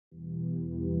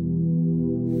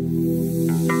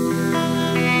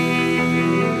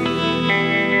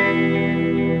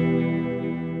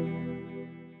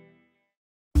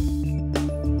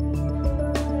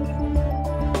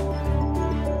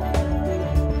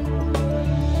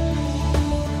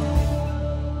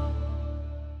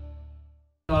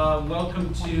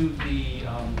welcome to the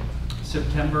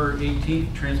September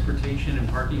 18th Transportation and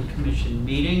Parking Commission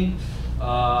meeting.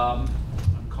 I'm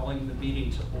calling the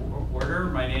meeting to order.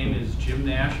 My name is Jim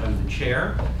Nash, I'm the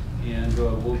chair, and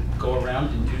we'll go around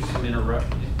and do some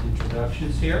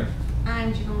introductions here.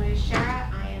 I'm Jamila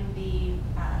Shara, I am the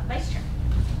vice chair.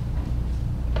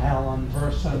 Alan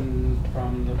Verson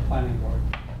from the planning board.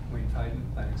 Wayne Tyden,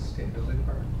 Planning Sustainability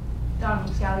Department.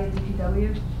 Donald Scally,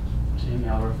 DPW. Jamie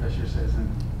Albert Fisher,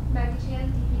 Citizen. Maggie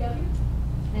Chan, DPW.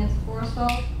 Nancy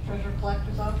Forrestal, Treasurer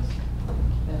Collector's Office.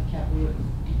 Beth Cavalier,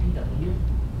 DPW.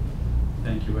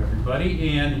 Thank you,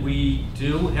 everybody. And we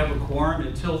do have a quorum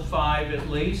until 5 at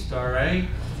least, all right?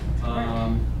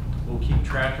 We'll keep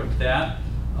track of that.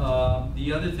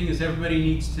 The other thing is everybody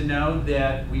needs to know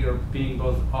that we are being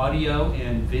both audio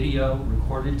and video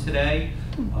recorded today.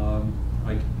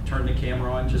 I turned the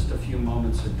camera on just a few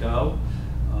moments ago.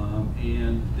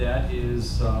 And that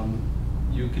is,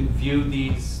 you can view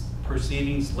these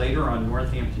proceedings later on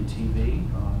Northampton TV.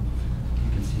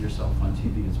 You can see yourself on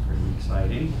TV, it's pretty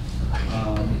exciting.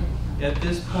 At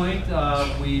this point,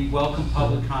 we welcome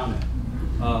public comment.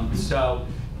 So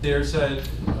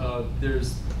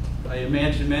I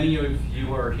imagine many of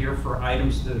you are here for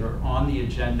items that are on the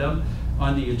agenda.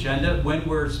 When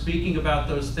we're speaking about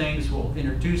those things, we'll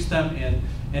introduce them, and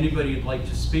anybody who'd like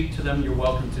to speak to them, you're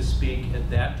welcome to speak at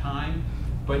that time.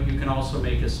 But you can also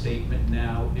make a statement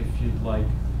now if you'd like.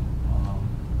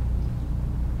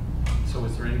 So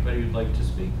is there anybody who'd like to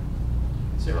speak?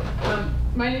 Sarah.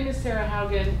 My name is Sarah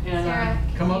Haugen, and Sarah,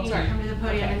 come up to the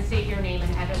podium and state your name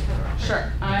and address for the record.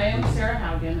 Sure. I am Sarah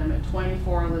Haugen. I'm at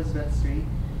 24 Elizabeth Street,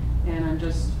 and I'm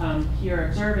just here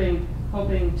observing,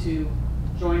 hoping to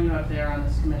join you up there on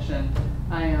this commission.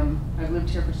 I've lived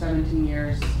here for 17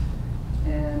 years,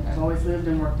 and I've always lived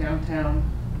and worked downtown.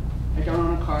 I don't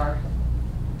own a car.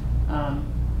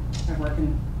 I work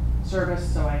in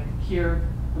service, so I hear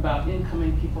about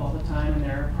incoming people all the time and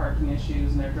their parking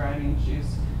issues and their driving issues.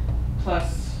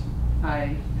 Plus,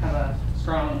 I have a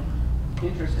strong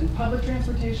interest in public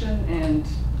transportation and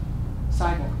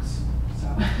sidewalks.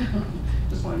 So,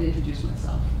 just wanted to introduce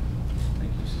myself.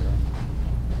 Thank you,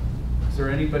 Sarah. Is there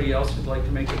anybody else who'd like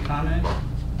to make a comment?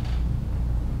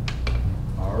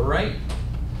 All right.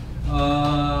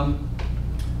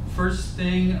 First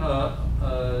thing,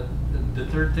 the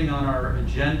third thing on our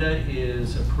agenda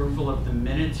is approval of the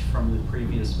minutes from the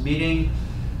previous meeting.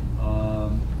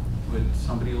 Would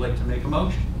somebody like to make a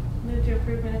motion? Move to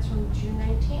approve minutes from June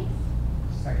 19th.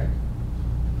 Second.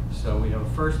 So we have a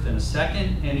first and a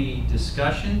second. Any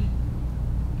discussion?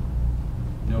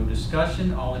 No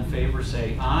discussion. All in favor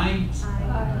say aye.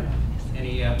 Aye.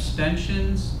 Any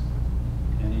abstentions?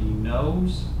 Any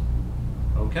noes?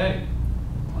 Okay,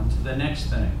 on to the next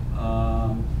thing.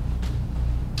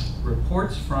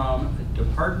 Reports from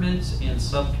departments and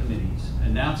subcommittees,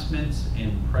 announcements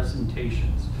and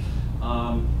presentations.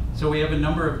 So we have a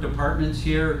number of departments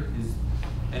here. Does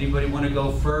anybody want to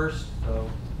go first? So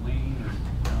Wayne or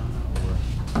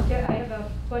Donna or? Yeah, I have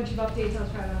a bunch of updates. I'll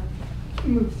try to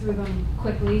move through them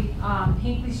quickly.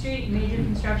 Hinckley Street, major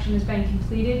construction has been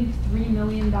completed, $3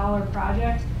 million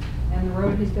project, and the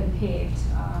road has been paved.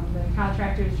 The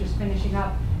contractor is just finishing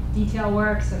up detail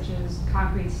work such as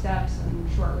concrete steps and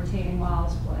short retaining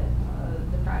walls, but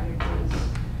the project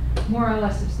is more or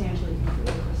less substantially completed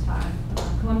at this time.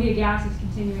 Columbia Gas is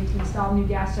continuing to install new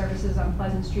gas services on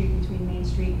Pleasant Street between Main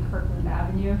Street and Kirkland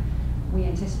Avenue. We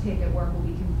anticipate that work will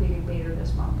be completed later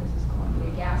this month. This is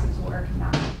Columbia Gas's work,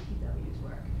 not DPW's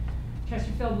work.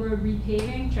 Chesterfield Road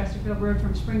repaving. Chesterfield Road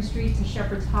from Spring Street to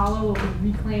Shepherd's Hollow will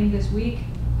be reclaimed this week.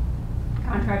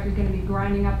 Contractor is going to be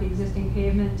grinding up the existing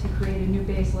pavement to create a new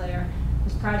base layer.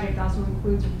 This project also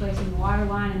includes replacing the water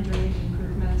line and drainage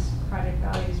improvements. Project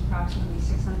value is approximately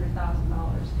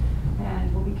 $600,000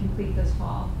 and will be complete this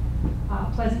fall.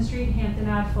 Pleasant Street, Hampton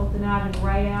Ave, Fulton Ave, and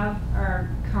Wright Ave are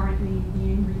currently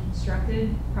being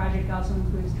reconstructed. Project also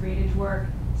includes drainage work,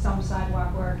 some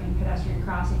sidewalk work, and pedestrian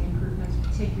crossing improvements,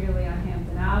 particularly on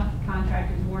Hampton Ave.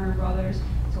 Contractors Warner Brothers.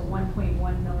 It's a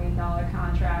 $1.1 million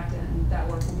contract, and that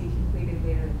work will be completed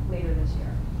later this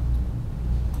year.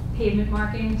 Pavement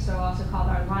marking, so also called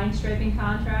our line striping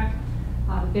contract.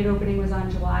 The bid opening was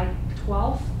on July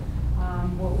 12th.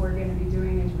 What we're going to be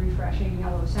doing is refreshing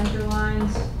yellow center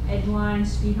lines, edge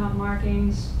lines, speed hump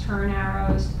markings, turn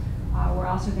arrows. We're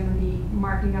also going to be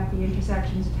marking up the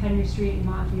intersections of Henry Street and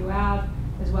Montview Ave,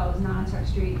 as well as Nonsuch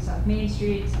Street and South Main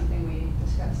Street, something we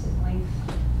discussed at length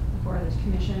before this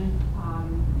commission.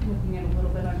 Looking at a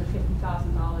little bit under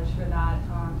 $50,000 for that,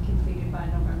 completed by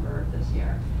November of this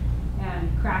year. And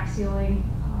crack sealing,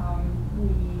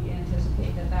 we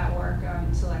anticipate that work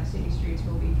on select city streets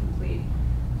will be complete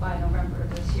by November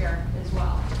of this year as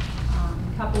well.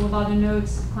 A couple of other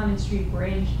notes, Clement Street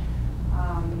Bridge.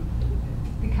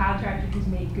 The contractor has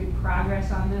made good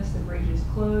progress on this. The bridge is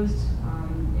closed.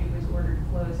 It was ordered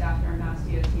closed after a Mass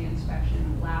DOT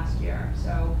inspection last year.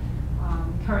 So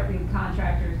currently the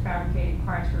contractor is fabricating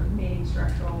parts for remaining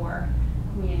structural work.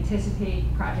 We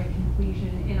anticipate project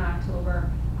completion in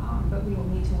October, but we will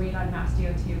need to wait on Mass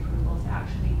DOT approval to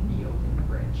actually reopen the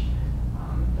bridge.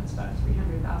 That's about a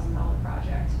 $300,000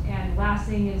 project. And last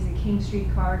thing is the King Street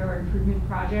Corridor Improvement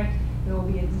Project. There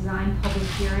will be a design public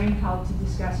hearing held to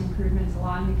discuss improvements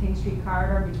along the King Street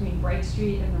Corridor between Bright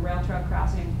Street and the rail trail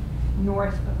crossing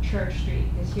north of Church Street.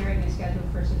 This hearing is scheduled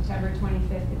for September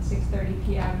 25th at 6:30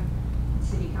 p.m. at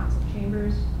City Council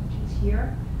Chambers, which is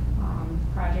here.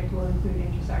 The project will include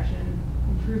intersection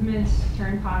improvements,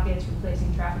 turn pockets,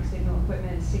 replacing traffic signal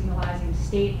equipment, signalizing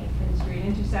state at Finn Street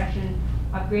intersection,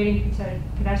 upgrading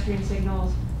pedestrian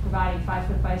signals, providing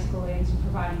 5-foot bicycle lanes, and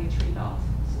providing a tree belt.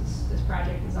 This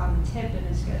project is on the tip and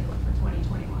is scheduled for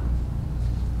 2021.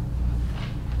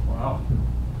 Wow,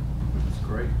 that's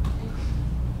great.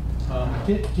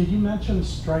 Did you mention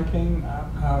striping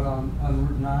out on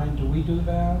Route 9? Do we do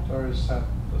that, or is that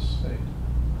the state?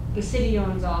 The city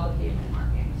owns all the pavement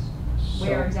markings.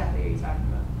 Where So exactly are you talking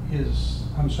about?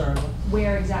 I'm sorry, what?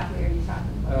 Where exactly are you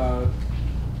talking about?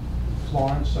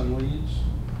 Florence and Leeds?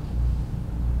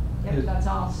 Yep, that's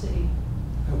all city.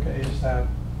 Okay, is that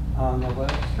on the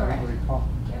list? I Correct. don't recall.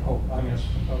 Yep. Oh, I missed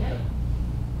it, okay. Yep.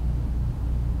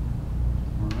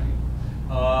 All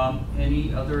right.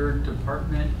 Any other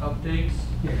department updates?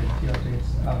 Yeah, the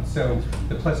updates. So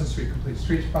the Pleasant Street Complete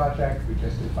Streets project, we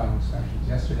just did final inspections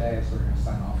yesterday, so we're going to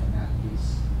sign off on that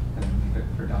piece and then leave it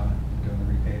for Donna doing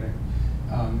the repaving.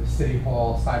 The City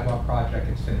Hall sidewalk project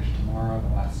is finished tomorrow.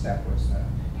 The last step was the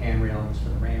hand railings for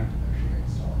the ramp, and those should get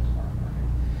installed tomorrow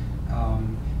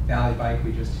morning. Valley Bike,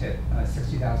 we just hit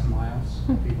 60,000 miles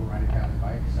of people riding Valley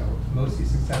Bike, so mostly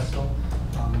successful.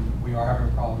 We are having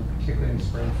a problem, particularly in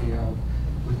Springfield,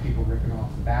 with people ripping off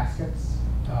the baskets,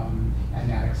 and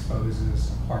that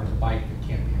exposes a part of the bike that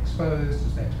can't be exposed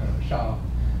as they have to go to the shop,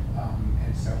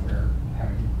 and so we're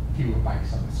having fewer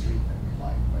bikes on the street than we'd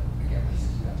like, but again, that's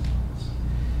 60,000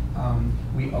 miles.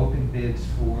 We opened bids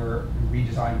for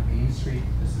redesign of Main Street.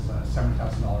 This is a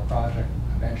 $7,000 project,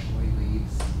 eventually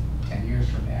leads 10 years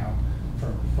from now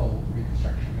for full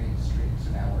reconstruction of Main Street,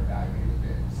 so now we're evaluating the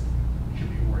bids. We should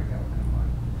be awarding that within a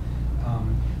month.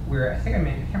 I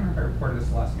can't remember if I reported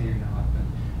this last meeting or not, but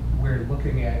we're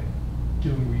looking at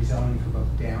doing rezoning for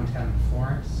both downtown and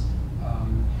Florence.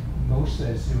 Most of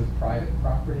that is to do with private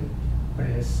property, but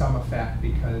it has some effect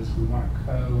because we want to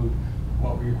code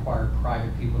what we require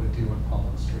private people to do on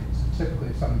public streets. So typically,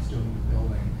 if someone's doing the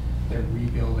building, they're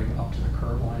rebuilding up to the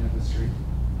curb line of the street.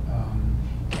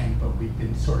 But we've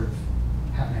been sort of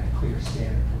haven't had a clear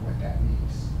standard for what that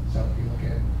means. So if you look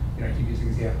at, I keep using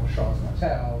the example of Shaw's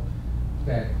Motel,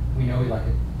 that we know we like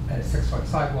a 6-foot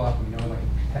sidewalk, we know we like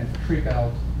a 10-foot tree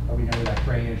belt, or we know we like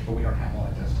drainage, but we don't have all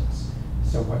that distance.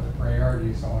 So what the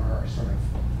priorities are sort of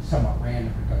somewhat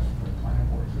random because for the planning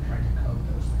boards, we're trying to code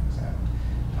those things out.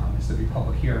 So there'll be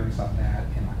public hearings on that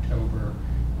in October.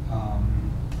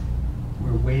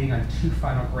 We're waiting on 2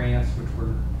 final grants, which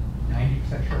we're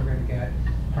 90% sure we're going to get.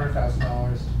 $100,000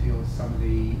 to deal with some of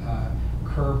the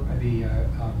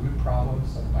route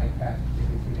problems of the bike path,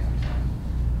 particularly through downtown.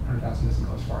 100,000 doesn't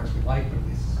go as far as we'd like, but at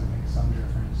least it's going to make some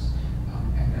difference.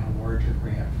 And then a larger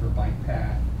grant for a bike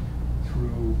path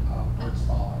through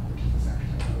Birdsball, which is the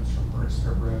section that goes from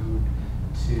Birdspur Road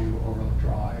to Overlook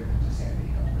Drive and to Sandy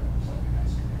Hill Road. So it'll be a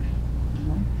nice connection.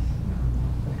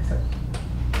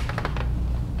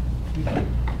 That's it.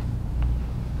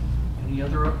 Any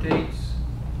other updates?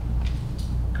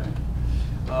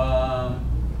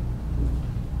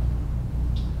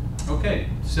 Okay,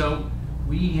 so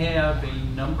we have a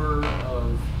number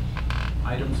of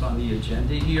items on the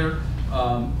agenda here.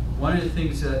 One of the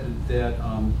things that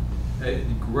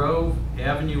Grove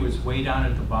Avenue is way down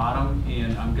at the bottom,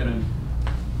 and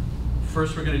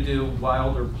first we're gonna do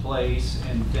Wilder Place,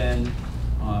 and then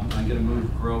I'm gonna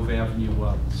move Grove Avenue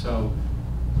up. So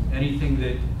anything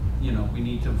that we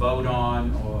need to vote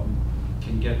on or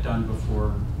can get done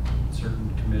before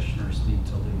certain commissioners need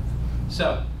to leave.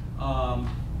 So,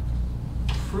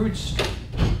 Fruit Street,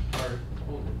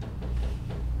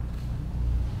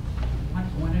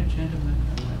 what agenda am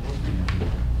I looking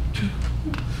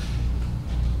at?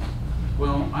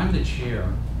 Well, I'm the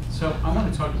chair, so I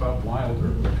want to talk about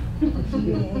Wilder. Yeah,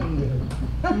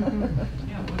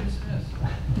 what is this?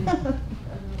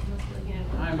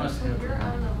 I must have. You're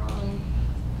on the wrong.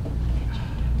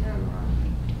 You're on the wrong.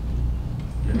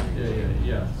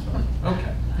 Yeah. So,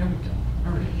 okay, there we go.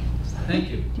 All right.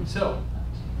 So,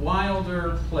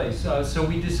 Wilder Place. So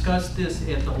we discussed this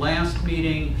at the last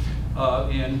meeting,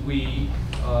 and we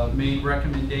made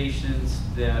recommendations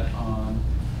that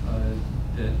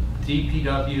that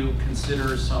DPW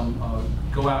consider some,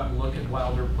 go out and look at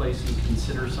Wilder Place and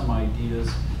consider some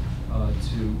ideas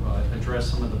to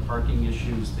address some of the parking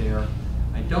issues there.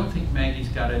 I don't think Maggie's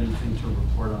got anything to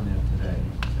report on that today.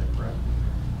 Is that correct?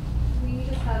 We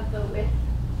just have the width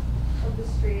of the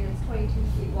street. It's 22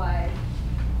 feet wide,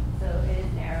 so it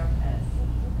is narrow, as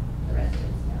the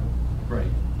residents know. Right.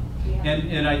 Yeah.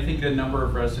 And I think a number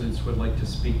of residents would like to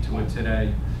speak to it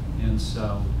today. And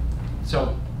so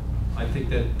I think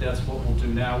that's what we'll do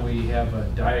now. We have a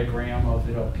diagram of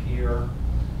it up here,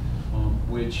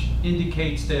 which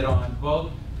indicates that on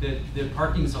both, that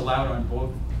parking is allowed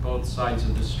on both sides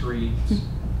of the street.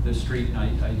 And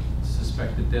I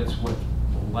suspect that that's what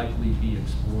will likely be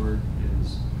explored,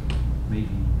 is maybe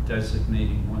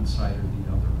designating one side or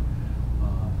the other.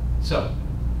 So,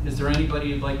 is there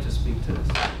anybody who'd like to speak to this?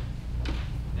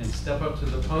 And step up to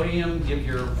the podium, give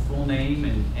your full name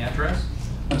and address.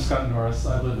 I'm Scott Norris.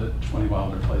 I live at 20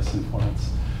 Wilder Place in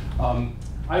Florence.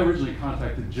 I originally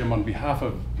contacted Jim on behalf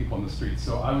of people on the street,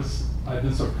 so I've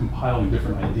been sort of compiling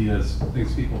different ideas,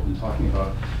 things people have been talking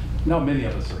about. Now many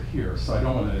of us are here, so I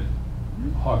don't want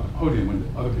to hog the podium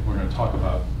when other people are going to talk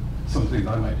about some things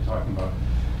I might be talking about.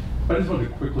 But I just wanted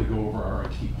to quickly go over our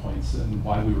key points and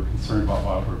why we were concerned about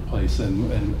Wilder Place,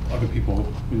 and other people,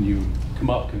 when you come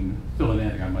up, can fill in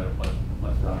anything I might have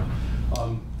left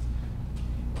out.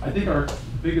 I think our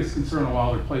biggest concern on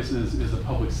Wilder Place is a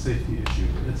public safety issue.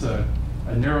 It's a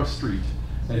narrow street,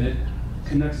 and it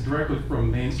connects directly from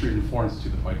Main Street in Florence to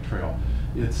the bike trail.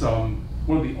 It's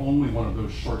one of the only one of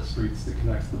those short streets that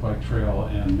connects the bike trail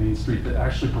and Main Street that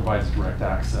actually provides direct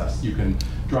access. You can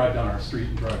drive down our street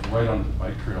and drive right onto the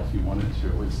bike trail if you wanted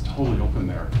to. It's totally open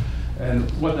there. And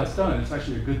what that's done, it's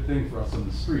actually a good thing for us on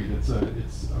the street. It's a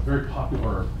very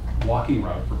popular walking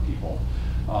route for people.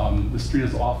 The street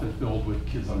is often filled with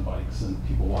kids on bikes and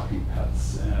people walking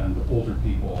pets and older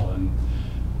people and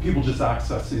people just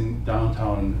accessing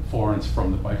downtown Florence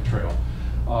from the bike trail.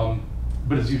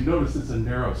 But as you notice, it's a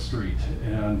narrow street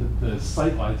and the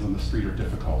sight lines on the street are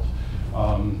difficult.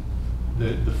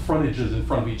 The frontages in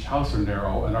front of each house are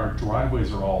narrow and our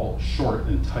driveways are all short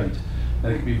and tight.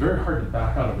 And it can be very hard to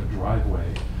back out of a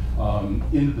driveway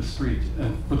into the street.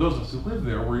 And for those of us who live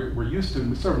there, we're used to it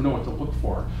and we sort of know what to look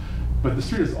for. But the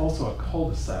street is also a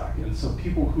cul-de-sac, and so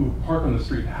people who park on the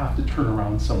street have to turn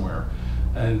around somewhere.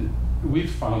 And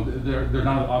we've found that they're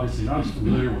not obviously not as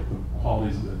familiar with the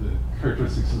qualities, the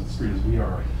characteristics of the street as we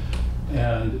are.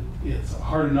 And it's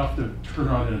hard enough to turn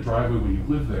around in a driveway when you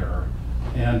live there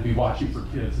and be watching for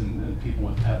kids and people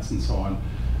with pets and so on.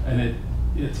 And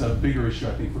it's a bigger issue,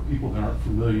 I think, for people that aren't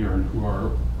familiar and who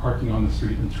are parking on the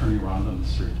street and turning around on the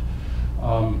street.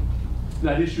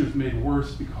 That issue is made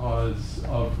worse because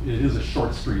it is a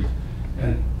short street,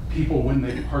 and people, when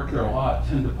they park there a lot,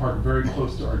 tend to park very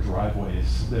close to our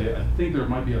driveways. I think there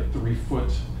might be a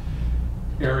 3-foot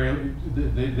area.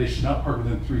 They should not park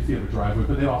within 3 feet of a driveway,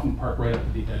 but they often park right up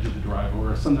to the edge of the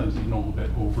driveway, or sometimes even a little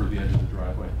bit over the edge of the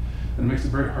driveway. And it makes it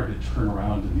very hard to turn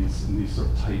around in these sort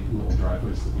of tight little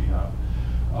driveways that we have.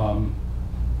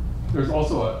 There's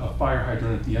also a fire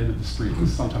hydrant at the end of the street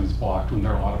that's sometimes blocked when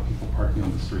there are a lot of people parking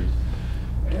on the street.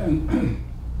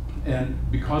 And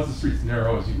because the street's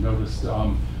narrow, as you've noticed,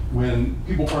 when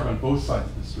people park on both sides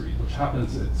of the street, which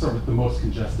happens at sort of the most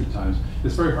congested times,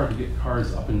 it's very hard to get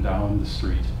cars up and down the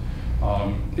street.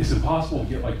 It's impossible to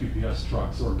get like UPS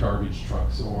trucks or garbage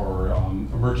trucks or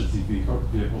emergency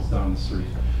vehicles down the street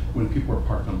when people are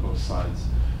parked on both sides.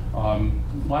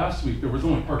 Last week, there was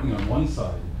only parking on one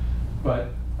side,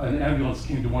 but an ambulance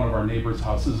came to one of our neighbors'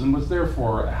 houses and was there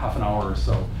for a half an hour or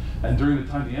so. And during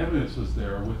the time the ambulance was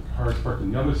there with cars parked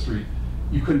on the other street,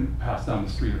 you couldn't pass down the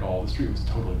street at all. The street was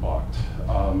totally blocked.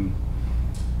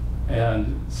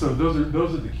 And so those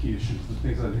are the key issues, the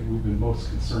things I think we've been most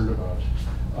concerned about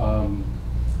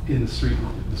in the street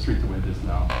the way it is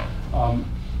now.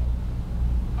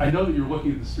 I know that you're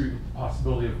looking at the street with the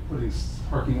possibility of putting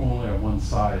parking only on one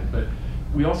side, but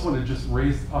we also want to just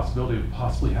raise the possibility of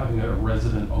possibly having a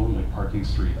resident-only parking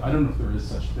street. I don't know if there is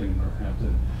such a thing in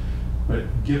Northampton,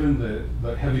 but given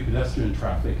the heavy pedestrian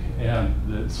traffic and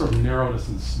the sort of narrowness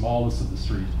and smallness of the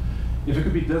street, if it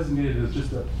could be designated as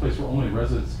just a place where only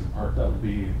residents can park, that would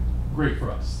be great for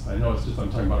us. I know it's just,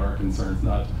 I'm talking about our concerns,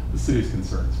 not the city's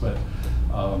concerns, but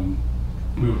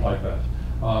we would like that.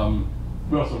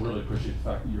 We also really appreciate the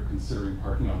fact that you're considering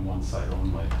parking on one side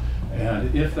only.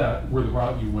 And if that were the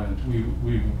route you went,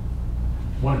 we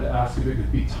wanted to ask if it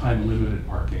could be time-limited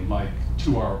parking, like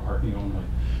 2-hour parking only.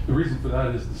 The reason for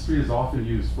that is the street is often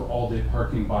used for all-day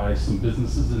parking by some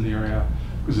businesses in the area,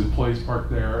 because employees park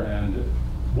there, and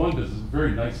one business,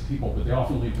 very nice people, but they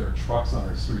often leave their trucks on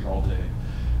our street all day.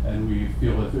 And we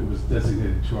feel if it was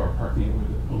designated 2-hour parking, it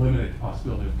would eliminate the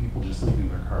possibility of people just leaving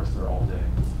their cars there all day.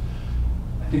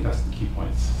 I think that's the key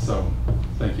points. So,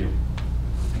 thank you.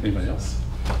 Anybody else?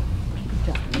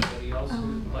 Anybody else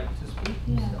who'd like to speak?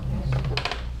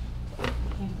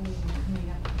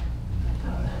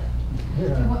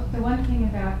 The one thing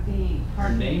about the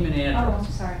parking. Name and address. Oh, I'm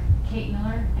sorry. Kate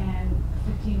Miller and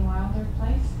 15 Wilder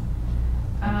Place.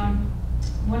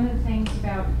 One of the things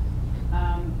about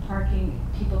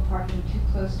people parking too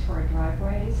close to our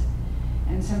driveways,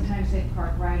 and sometimes they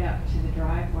park right up to the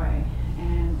driveway.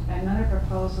 And another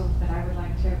proposal that I would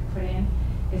like to put in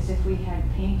is if we had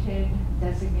painted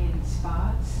designated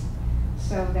spots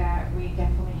so that we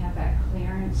definitely have that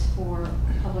clearance for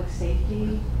public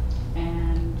safety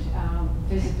and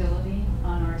visibility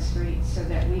on our streets, so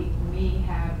that we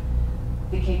have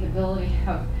the capability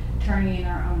of turning in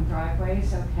our own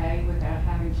driveways, okay, without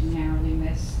having to narrowly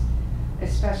miss,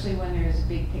 especially when there's a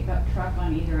big pickup truck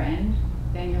on either end.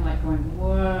 Then you're like going,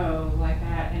 whoa, like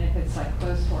that. And if it's like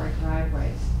close to our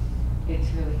driveways, it's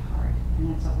really hard.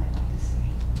 And that's all I'd like to say.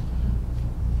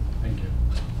 Thank you.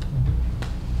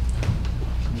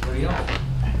 Anybody else?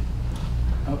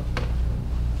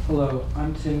 Hello,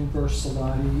 I'm Tim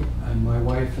Versalati, and my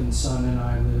wife and son and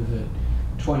I live at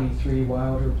 23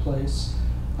 Wilder Place.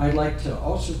 I'd like to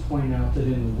also point out that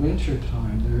in the winter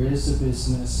time, there is a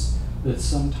business that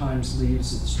sometimes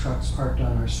leaves its trucks parked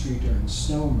on our street during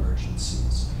snow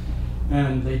emergencies.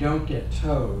 And they don't get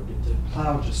towed. The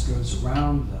plow just goes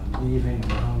around them, leaving a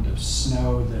mound of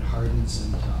snow that hardens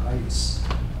into ice.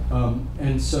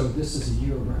 And so this is a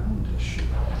year-round issue.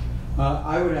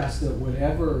 I would ask that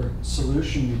whatever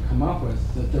solution you come up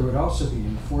with, that there would also be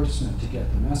enforcement to get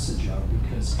the message out,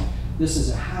 because this is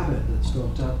a habit that's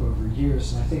built up over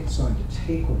years, and I think it's going to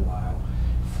take a while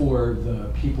for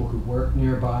the people who work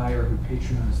nearby or who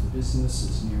patronize the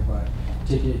businesses nearby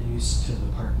to get used to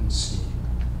the parking scheme,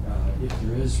 if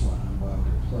there is one on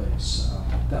Wilder Place.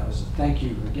 That was it. Thank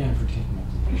you again for taking up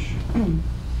the issue.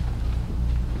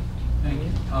 Thank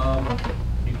you.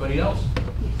 Anybody else?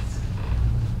 Yes.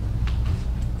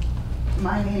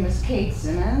 My name is Kate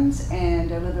Simmons,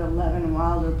 and I live at 11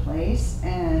 Wilder Place,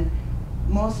 and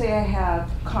mostly I have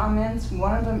comments.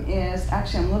 One of them is,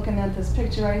 actually I'm looking at this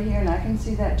picture right here, and I can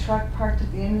see that truck parked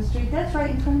at the end of the street. That's right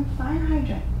in front of the fire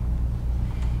hydrant.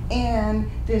 And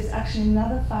there's actually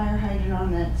another fire hydrant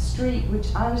on that street,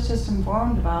 which I was just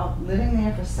informed about, living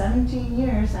there for 17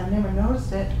 years. I've never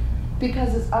noticed it,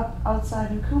 because it's up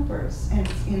outside of Cooper's, and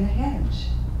it's in a hedge.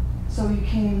 So you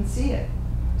can't even see it.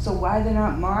 So why they're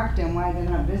not marked and why they're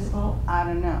not visible, I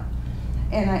don't know.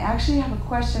 And I actually have a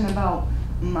question about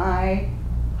my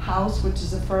house, which is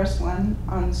the first one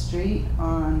on the street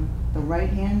on the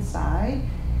right-hand side.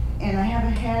 And I have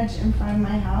a hedge in front of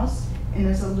my house, and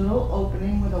there's a little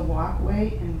opening with a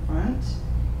walkway in front.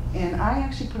 And I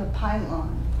actually put a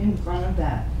pylon in front of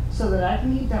that so that I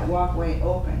can keep that walkway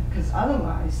open, because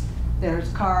otherwise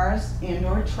there's cars and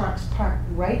or trucks parked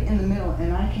right in the middle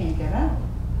and I can't get out.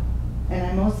 And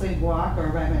I mostly walk or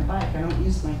ride my bike. I don't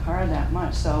use my car that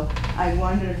much, so I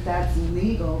wonder if that's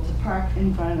legal to park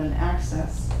in front of an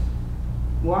access,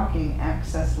 walking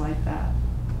access like that.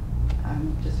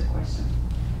 Just a question.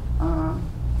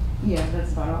 Yeah,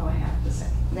 that's about all I have to say.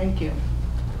 Thank you.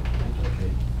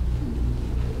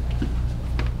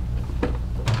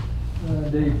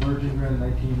 Dave Berginger,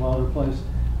 19 Wilder Place.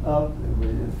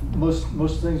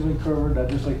 Most things have been covered. I'd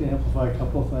just like to amplify a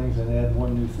couple of things and add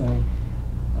one new thing.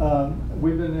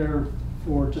 We've been there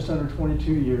for just under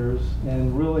 22 years,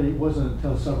 and really it wasn't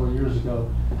until several years ago.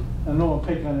 I know I'm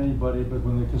picking on anybody, but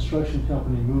when the construction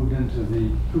company moved into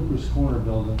the Cooper's Corner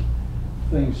building,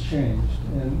 things changed.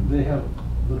 And they have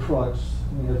the trucks,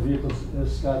 they have vehicles,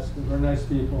 as Scott's, they're nice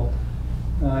people.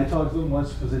 I talked to them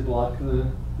once because they block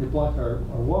our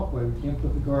walkway. We can't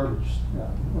put the garbage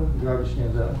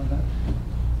cans out like that.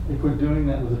 They quit doing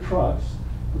that with the trucks,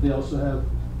 but they also have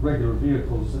regular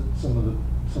vehicles that some of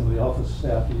the office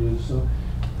staff use. So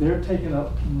they're taking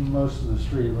up most of the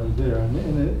street right there,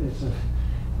 and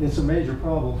it's a major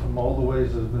problem from all the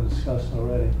ways that have been discussed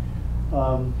already.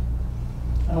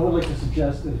 I would like to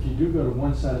suggest that if you do go to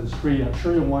one side of the street, I'm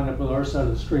sure you'll wind up with our side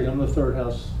of the street. I'm the third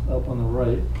house up on the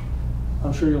right.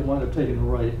 I'm sure you'll wind up taking the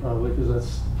right, probably, because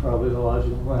that's probably the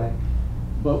logical way.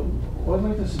 But I'd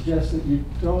like to suggest that you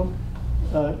don't,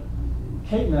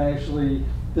 Kate and I actually,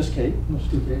 this Kate, there's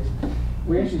two Kates,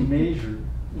 we actually measured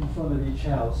in front of each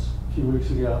house a few weeks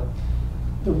ago.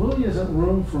 there really isn't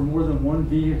room for more than one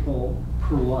vehicle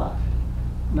per lot.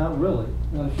 Not really.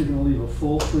 Not if you're gonna leave a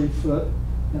full 3 foot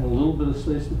and a little bit of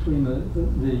space between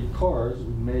the cars.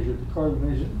 We measured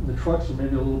the trucks are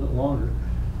maybe a little bit longer.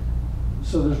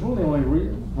 So there's really only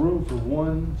room for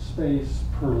one space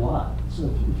per lot. So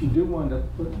if you do wind up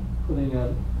putting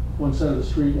one side of the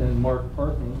street and marked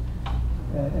parking,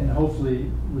 and hopefully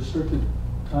restricted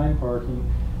time parking,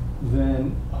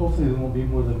 then hopefully there won't be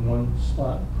more than one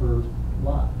spot per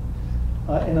lot.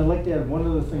 And I'd like to add one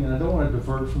other thing, and I don't want to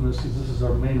divert from this because this is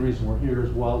our main reason we're here,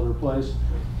 is Wilder Place.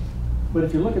 But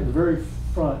if you look at the very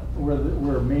front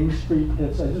where Main Street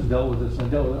hits, I just dealt with this, and I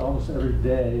dealt with it almost every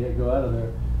day I go out of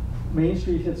there. Main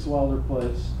Street hits Wilder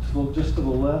Place, just to the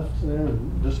left there,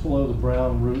 just below the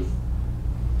brown roof.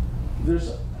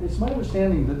 It's my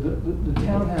understanding that the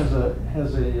town has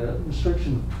a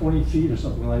restriction of 20 feet or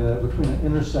something like that between an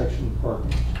intersection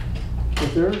parking.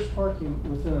 If there is parking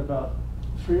within about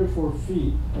 3 or 4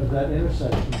 feet of that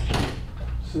intersection,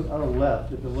 to our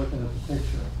left, if you're looking at the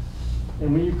picture.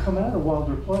 And when you come out of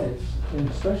Wilder Place, and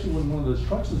especially when one of those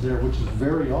trucks is there, which is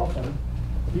very often,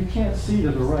 you can't see to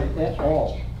the right at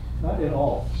all, not at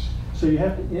all. So you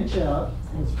have to inch out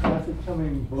with traffic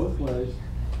coming both ways.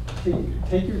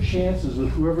 Take your chances with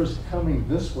whoever's coming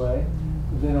this way,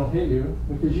 if they don't hit you,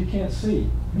 because you can't see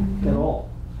at all.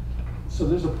 So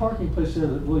there's a parking place there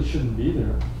that really shouldn't be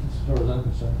there, as far as I'm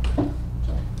concerned.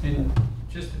 And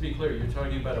just to be clear, you're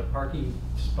talking about a parking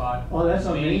spot. Oh, that's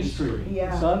on Main Street.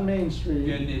 Yeah. It's on Main Street.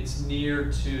 And it's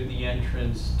near to the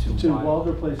entrance to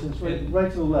Wilder Place. It's right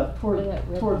to the left, toward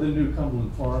the new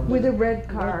Cumberland Farm. With a red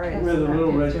car. With a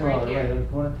little red car right right here. in the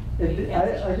corner.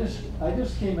 I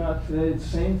just came out today, the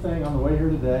same thing on the way here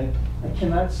today. I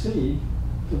cannot see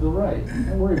to the right.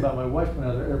 I worry about my wife going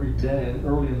out there every day, and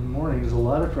early in the morning, there's a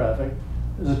lot of traffic.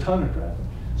 There's a ton of traffic.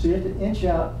 So you have to inch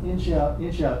out, inch out,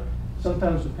 inch out.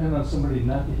 Sometimes depend on somebody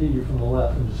not to hit you from the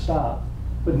left and just stop.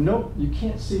 But no, you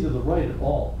can't see to the right at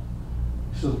all.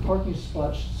 So the parking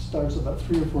spot starts about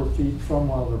 3 or 4 feet from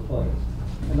Wilder Place.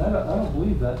 And I don't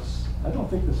believe I don't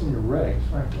think that's in your regs,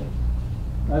 frankly.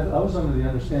 I was under the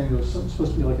understanding it was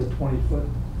supposed to be like a 20-foot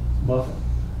buffer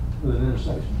with an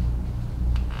intersection.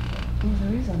 Well,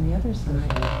 there is on the other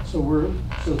side.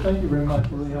 So thank you very much.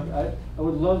 Really, I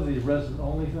would love the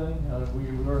resident-only thing.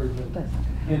 We've already been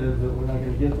hinted that we're not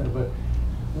going to get there, but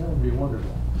that would be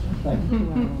wonderful. Thank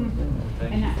you.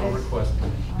 Thank you for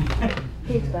requesting.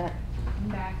 Kate's back. I'm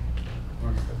back.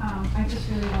 I just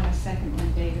really want to second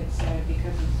what David said,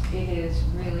 because it is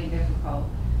really difficult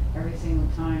every single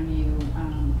time you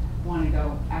want to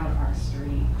go out our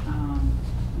street.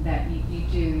 That you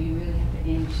really have to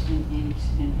inch and inch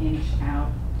and inch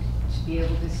out to be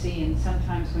able to see. And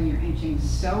sometimes when you're inching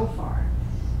so far,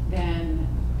 then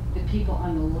the people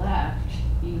on the left,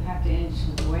 you have to inch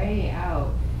way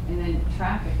out, and then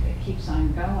traffic that keeps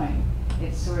on going.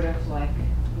 It's sort of like,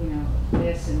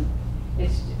 this, and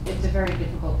it's a very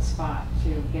difficult spot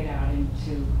to get out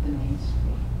into the main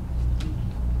street.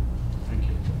 Thank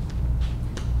you.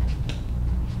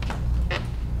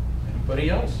 Anybody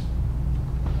else?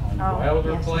 On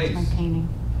Wilder Place. That's my painting.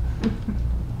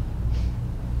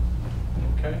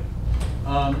 Okay.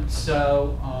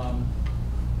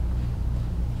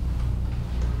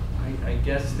 I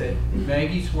guess that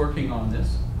Maggie's working on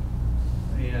this.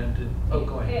 And,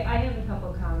 go ahead. I have a couple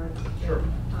of comments. Sure.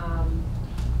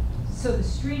 So the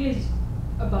street is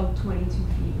about 22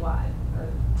 feet wide.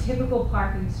 A typical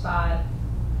parking spot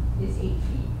is 8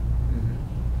 feet. Mhm.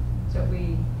 So if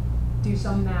we do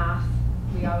some math,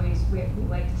 we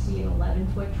like to see an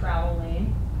 11-foot travel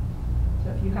lane. So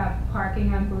if you have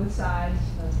parking on both sides,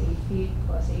 that's 8 feet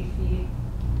plus 8 feet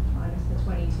minus the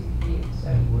 22 feet. So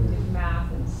you can do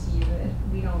math and see that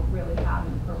we don't really have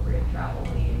an appropriate travel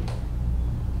lane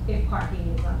if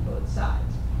parking is on both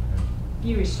sides. If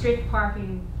you restrict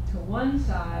parking to one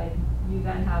side, you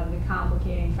then have the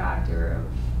complicating factor of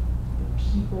the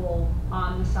people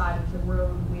on the side of the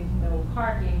road with no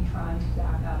parking trying to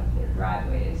back out of their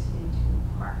driveways into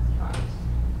parked cars.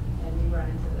 And we run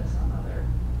into this on other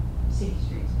city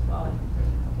streets as well. I think there's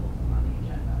a couple of them on the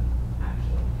agenda,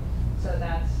 actually. So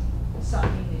that's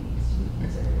something that needs to be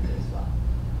considered as well.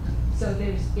 So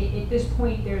at this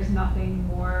point, there's nothing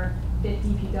more that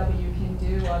DPW can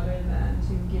do other than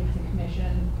to give the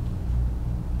commission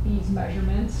these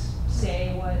measurements,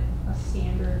 say what a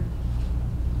standard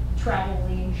travel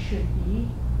lane should be.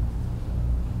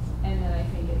 And then I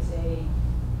think it's a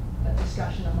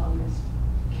discussion among this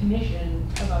commission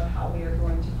about how we are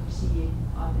going to proceed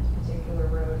on this particular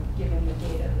road, given the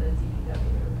data that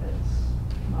DPW has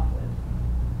come up with.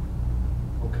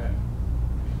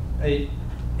 Okay.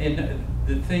 And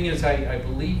the thing is, I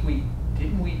believe we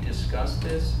didn't we discuss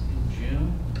this in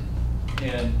June?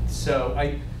 And so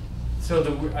I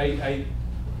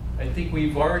think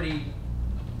we've already,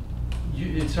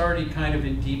 it's already kind of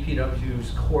in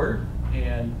DPW's court,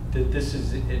 and that this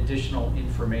is additional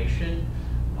information.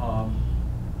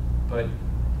 But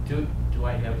do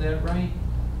I have that right?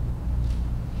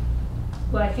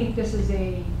 Well, I think this is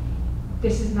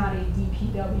not a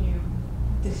DPW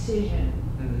decision,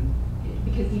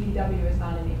 because DPW is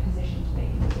not in a position to make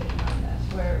a decision on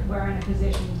this. We're in a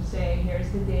position to say, here's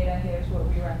the data, here's what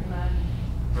we recommend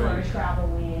for a travel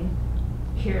lane,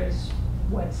 here's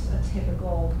what's a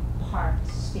typical parked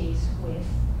space width,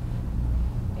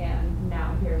 and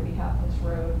now here we have this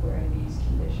road where these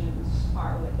conditions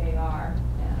are what they are,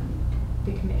 and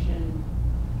the commission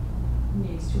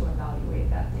needs to evaluate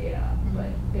that data, but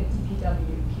the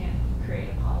DPW can't create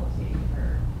a policy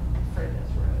for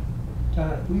this road.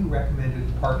 Donna, if we recommended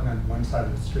parking on one side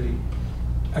of the street,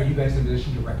 are you guys in a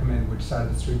position to recommend which side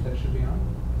of the street that should be on?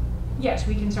 Yes,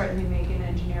 we can certainly make an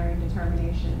engineering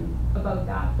determination about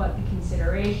that, but the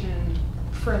consideration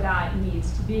for that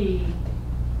needs to be,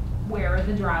 where are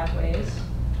the driveways?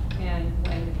 And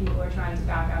when the people are trying to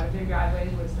back out of their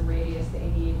driveways, what's the radius they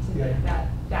need to make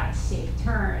that safe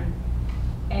turn?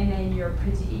 And then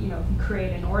if you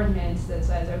create an ordinance that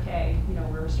says, okay,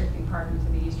 we're restricting parking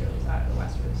to the easterly side or the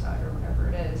westerly side or whatever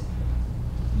it is,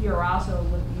 you're also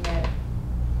looking at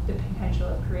the potential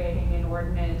of creating an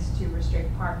ordinance to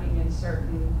restrict parking in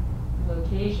certain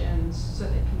locations so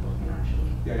that people can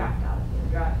actually back out of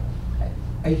their driveway.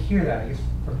 I hear that. I guess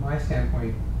from my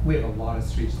standpoint, we have a lot of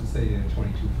streets in the city that are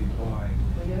 22 feet wide.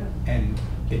 We do. And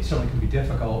it certainly can be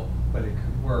difficult, but it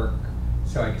could work.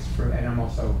 So I guess and I'm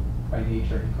also by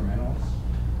nature incrementalist.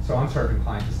 So I'm sort of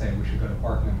inclined to say we should go to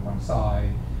parking on one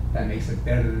side. That makes it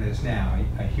better than it is now.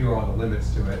 I hear all the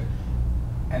limits to it.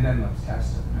 And then let's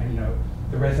test it.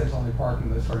 The residents only parking,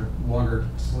 those sort of longer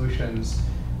solutions,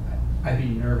 I'd be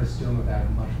nervous doing without a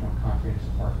much more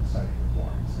comprehensive parking study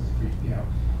requirements.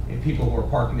 If people who are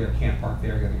parking there can't park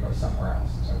there, they're going to go somewhere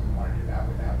else. So we want to do that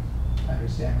without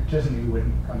understanding. It doesn't mean we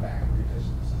wouldn't come back and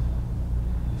revisit this.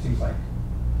 It seems like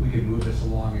we could move this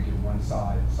along and do one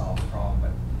side and solve the problem,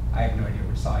 but I have no idea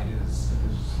which side is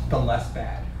the less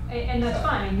bad. And that's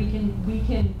fine. We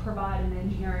can provide an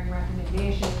engineering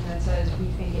recommendation that says we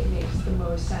think it makes the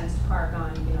most sense to park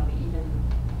on, the even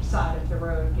side of the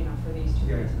road, for these two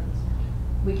reasons.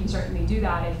 We can certainly do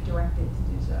that if directed to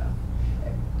do so.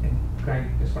 And Greg,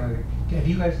 just one other thing. Have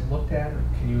you guys looked at, or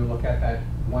can you look at that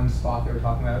one spot they were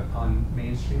talking about on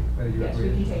Main Street? Yes,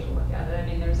 we can take a look at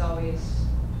it. There's always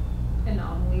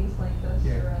anomalies like this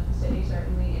throughout the city,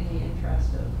 certainly in the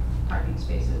interest of parking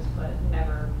spaces, but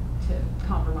never to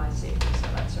compromise safety, so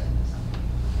that's certainly something.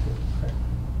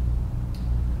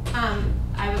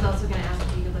 I was also going to ask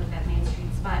if you could look at that Main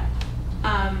Street spot.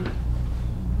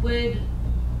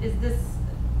 Is this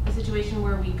a situation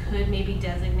where we could maybe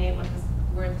designate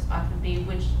where the spot would be, in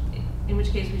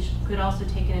which case we could also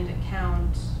take into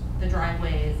account the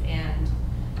driveways and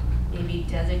maybe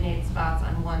designate spots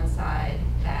on one side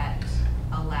that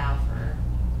allow for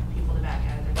people to back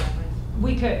out of their driveways?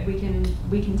 We could.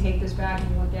 We can take this back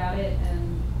and look at it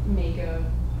and make an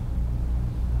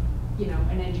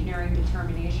engineering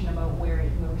determination about where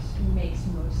it makes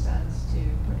most sense to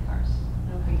put cars.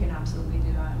 We can absolutely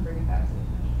do that and bring it back to the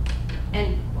commission.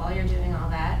 And while you're doing all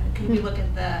that, could we look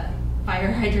at the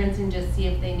fire hydrants and just see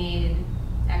if they need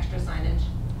extra signage?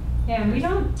 Yeah, and we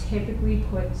don't typically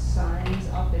put signs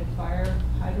up at fire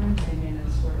hydrants.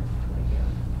 It's sort of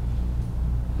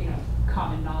like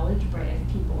common knowledge, but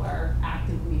if people are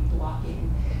actively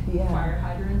blocking fire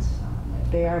hydrants,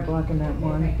 they are blocking that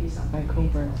one by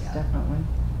Cooper's, definitely.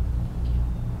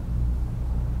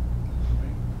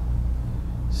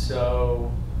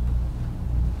 So,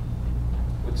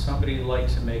 would somebody like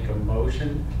to make a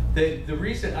motion? The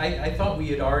reason, I thought we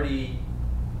had already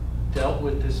dealt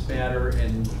with this matter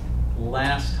in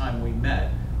last time we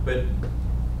met, but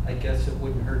I guess it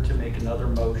wouldn't hurt to make another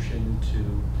motion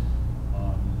to,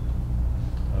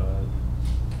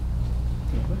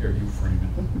 here, you frame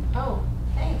it. Oh,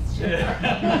 thanks. Sure.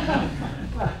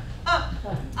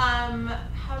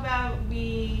 How about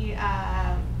we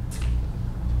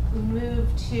move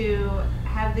to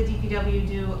have the DPW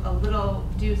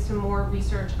do some more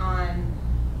research on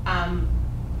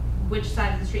which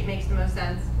side of the street makes the most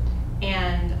sense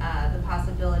and the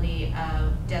possibility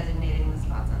of designating the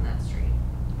spots on that street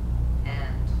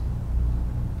and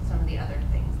some of the other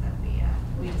things that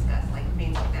we discussed, like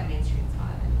that Main Street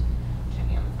spot and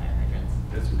checking on the fire hydrants.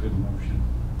 That's a good motion.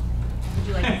 Would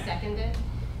you like to second it?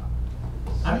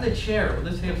 I'm the chair.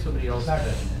 Let's have somebody else second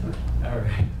it. All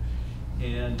right.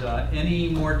 And any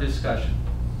more discussion?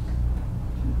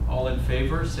 All in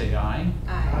favor, say aye.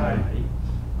 Aye.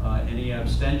 Any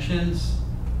abstentions?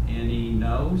 Any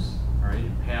noes? All right,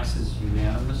 it passes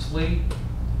unanimously.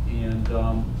 And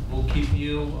we'll keep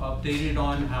you updated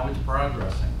on how it's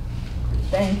progressing.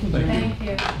 Thank you, Jim. Thank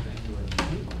you.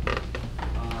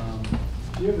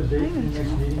 Do you have a date for your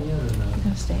next meeting yet, or not?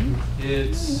 Gonna stay?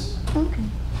 It's, Okay.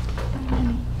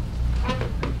 I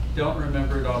don't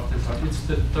remember it off the top. It's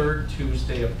the third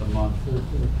Tuesday of the month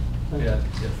Thank you. at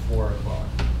 4 o'clock.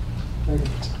 Thank you.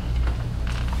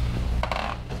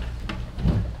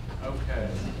 Okay.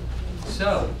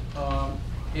 So,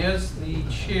 as the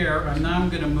chair, I'm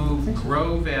going to move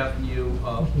Grove Avenue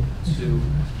up to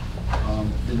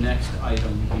the next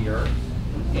item here.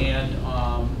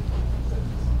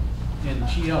 And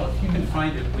GL, if you can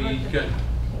find it, we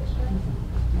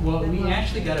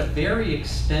actually got a very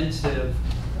extensive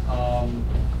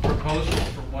proposal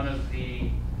from one of the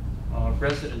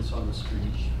residents on the street.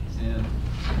 And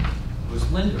it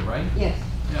was Linda, right? Yes.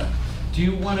 Yeah. Do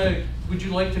you want to, would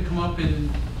you like to come up and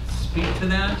speak to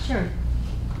that? Sure.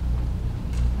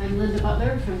 I'm Linda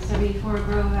Butler from 74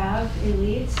 Grove Ave in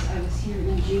Leeds. I was here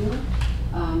in June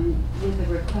with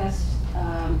a request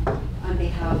on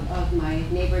behalf of my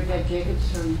neighbor Deb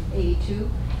Jacobs from 82.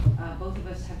 Both of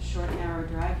us have short, narrow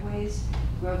driveways.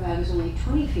 Grove Ave is only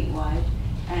 20 feet wide,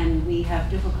 and we have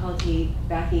difficulty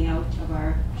backing out of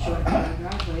our short, narrow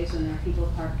driveways when there are people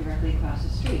parked directly across the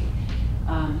street.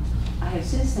 I have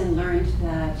since then learned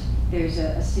that there's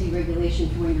a city regulation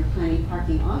for when you're planning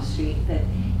parking off-street that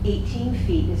 18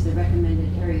 feet is the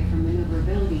recommended area for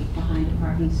maneuverability behind a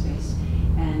parking space.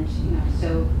 And,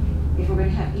 so if we're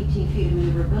going to have 18 feet of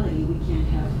maneuverability, we can't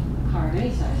have a car of any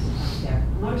size up there. A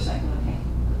motorcycle, okay.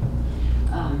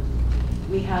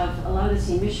 We have a lot of the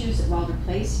same issues that Wilder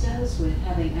Place does with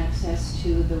having access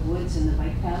to the woods and the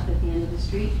bike path at the end of the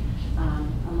street. A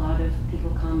lot of people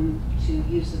come to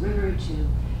use the river to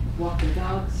walk their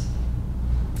dogs.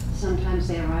 Sometimes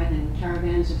they arrive in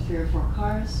caravans of 3 or 4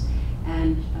 cars,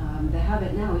 and the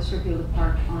habit now is for people to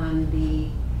park on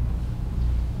the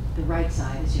right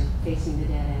side as you're facing the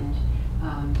dead end.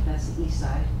 That's the east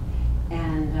side.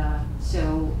 And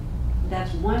so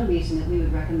that's one reason that we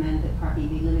would recommend that parking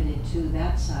be limited to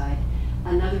that side.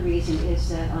 Another reason is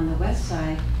that on the west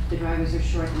side, the driveways are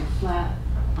short and flat.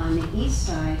 On the east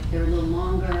side, they're a little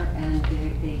longer and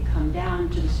they come down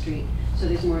to the street. So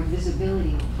there's more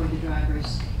visibility for the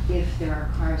drivers if there are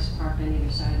cars parked on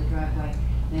either side of the driveway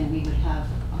than we would have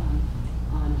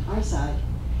on our side.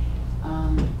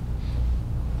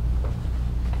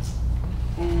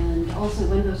 And also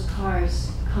when those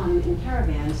cars come in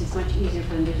caravans, it's much easier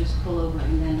for them to just pull over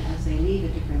and then as they leave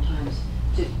at different times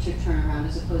to turn around,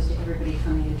 as opposed to everybody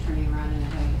coming and turning around in a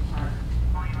way to park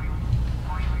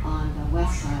on the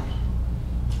west side.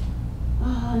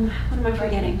 What am I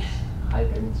forgetting?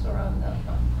 Hydrants around that.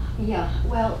 Yeah,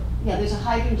 there's a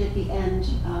hydrant at the end,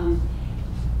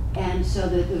 and so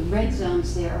the red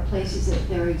zones there are places that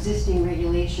there are existing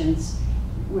regulations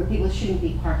where people shouldn't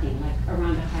be parking, like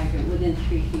around a hydrant, within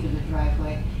 3 feet of the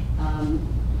driveway,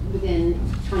 within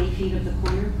 20 feet of the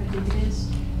corner, I think it is.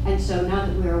 And so now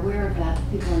that we're aware of that,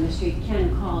 people on the street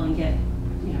can call and get,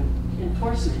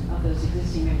 enforcement of those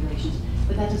existing regulations.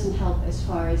 But that doesn't help as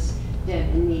far as Deb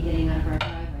and me getting out of our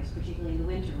driveways, particularly in the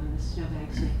winter when the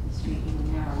snowbanks make the street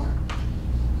even narrower.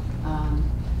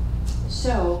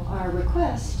 So our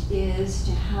request is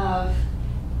to have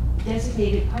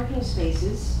designated parking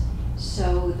spaces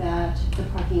so that the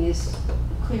parking is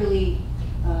clearly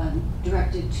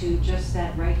directed to just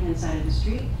that right-hand side of the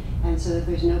street, and so that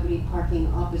there's nobody parking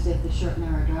opposite the short,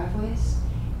 narrow driveways,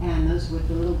 and those with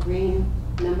the little green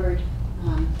numbered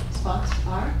spots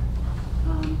are.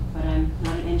 But I'm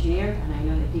not an engineer, and I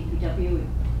know that DPW would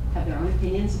have their own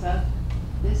opinions about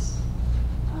this.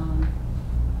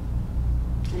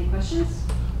 Any questions?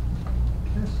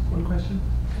 Can I ask one question?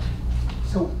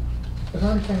 So, if I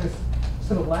understand this,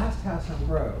 so the last house on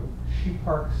Grove, she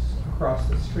parks across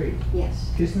the street.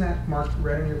 Yes. Isn't that marked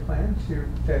red on your plan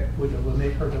that would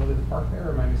eliminate her ability to park there,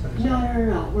 or am I misunderstanding?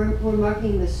 No. We're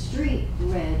marking the street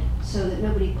red so that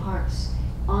nobody parks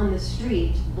on the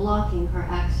street, blocking her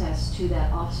access to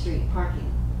that off-street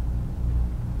parking.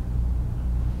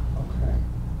 Okay.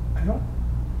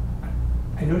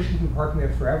 I know she's been parking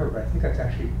there forever, but I think that's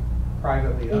actually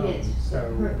privately owned. It is.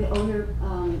 So. The owner,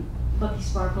 Bucky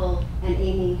Sparkle, and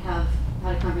Amy have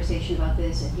had a conversation about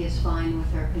this, and he is fine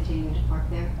with her continuing to park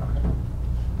there. Okay.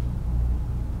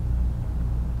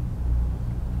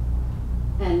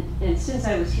 And since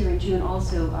I was here in June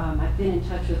also, I've been in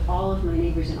touch with all of my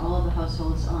neighbors and all of the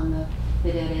households on the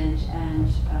the dead end, and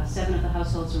 7 of the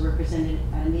households are represented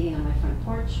at a meeting on my front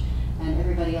porch, and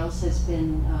everybody else has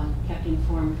been kept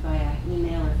informed via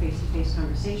email or face-to-face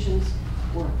conversations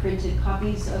or printed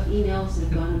copies of emails that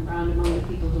have gone around among the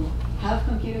people who have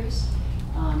computers.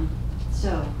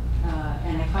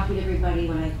 And I copied everybody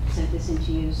when I sent this in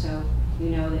to you, so you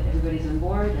know that everybody's on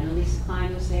board, and Elisa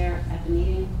Klein was there at the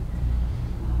meeting.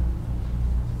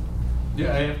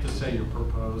 Yeah, I have to say your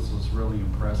proposal is really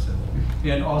impressive.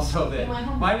 And also that,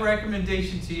 my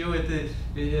recommendation to you at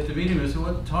the meeting was,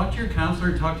 well, talk to your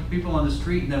counselor, talk to people on the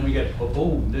street, and then we get,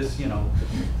 boom, this,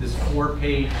 this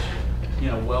 4-page,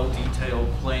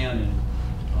 well-detailed plan. And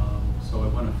so I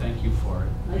want to thank you for it.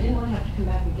 I didn't want to have to come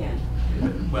back again.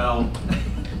 Well.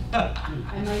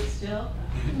 I might still.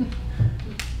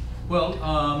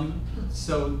 Well,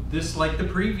 so this, like the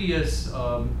previous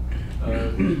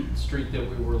street that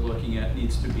we were looking at,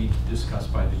 needs to be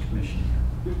discussed by the commission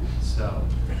here. So.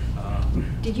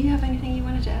 Did you have anything you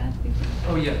wanted to add before?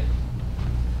 Oh, yeah.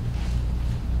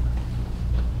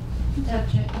 Deb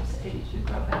Jacobs, 82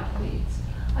 Growback Leeds.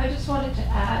 I just wanted to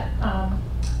add,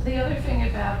 the other thing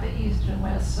about the east and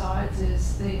west sides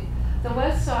is the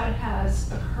west side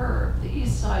has a curve, the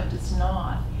east side does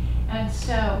not. And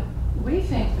so we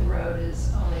think the road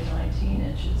is only 19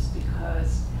 inches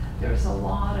because there's a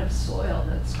lot of soil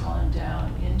that's gone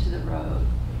down into the road.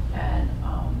 And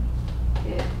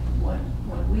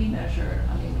when we measured,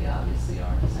 I mean, we obviously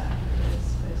aren't as accurate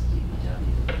as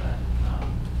DPW, but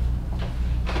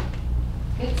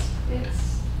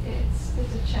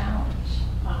it's a challenge.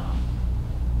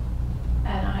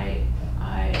 And I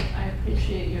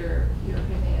appreciate your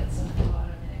giving it some thought.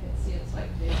 I mean, I can see it's like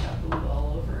deja vu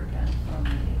all over again from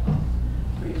the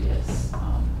previous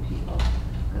people,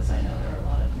 because I know there are a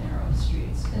lot of narrow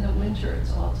streets. In the winter,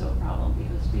 it's also a problem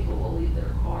because people will leave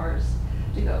their cars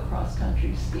to go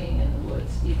cross-country skiing in the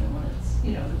woods, even when it's,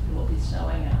 it will be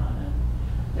snowing out, and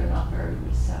they're not very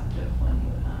receptive when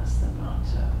you ask them not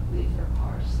to leave their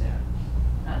cars there.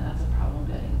 And that's a problem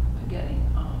getting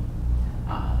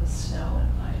snow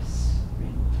and ice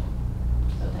removal.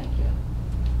 So thank you.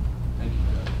 Thank you.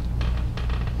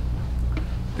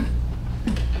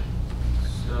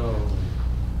 So.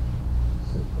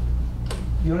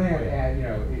 The only thing I'd add,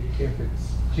 if it's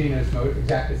Gina's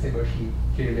exactly the same motion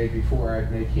Gina made before,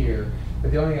 I'd make here.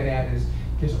 But the only thing I'd add is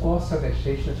there's also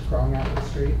vegetation that's growing out of the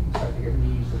street. And so I think it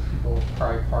means that people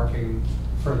probably parking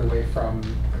further away from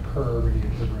the curb and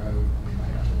into the road than they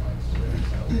might otherwise do.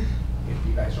 So if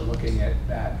you guys are looking at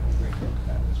that, we'll look at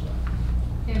that as well.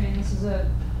 Yeah, I mean, this is a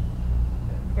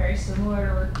very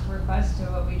similar request to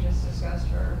what we just discussed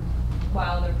for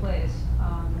Wilder Place.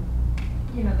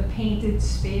 The painted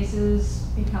spaces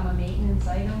become a maintenance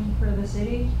item for the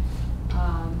city.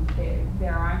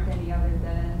 There aren't any other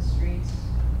dead-end streets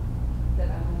that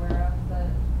I'm aware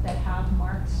of that have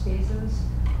marked spaces.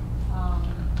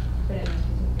 But in this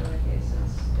particular case,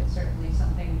 it's certainly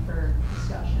something for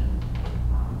discussion.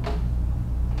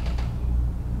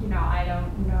 I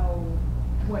don't know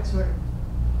what sort of,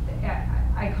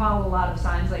 I call a lot of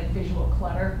signs like visual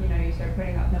clutter. You start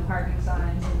putting up no parking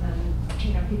signs and then,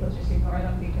 people just ignore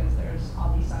them because there's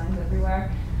all these signs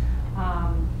everywhere.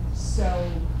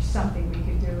 So something we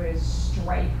could do is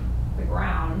stripe the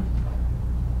ground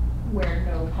where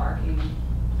no parking,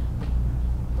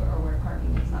 or where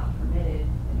parking is not permitted,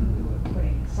 and we would put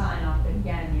a sign up. But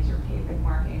again, these are pavement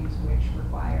markings which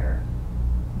require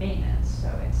maintenance, so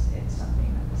it's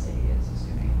something that the city is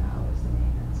assuming now is the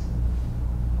maintenance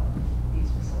of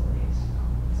these facilities.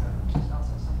 So just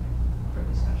also something for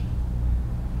discussion.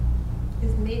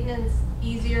 Is maintenance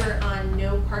easier on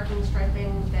no parking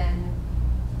striping than,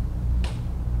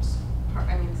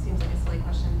 I mean, it seems like a silly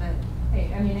question, but.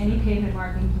 Any pavement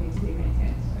markings needs to be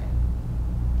maintained.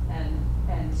 Right.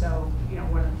 And so,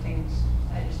 one of the things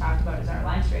I just talked about is our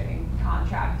line striping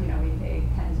contract. We pay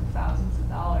tens of thousands of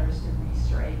dollars to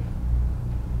restripe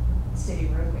city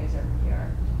roadways every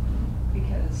year,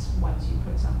 because once you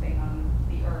put something on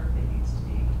the earth, it needs to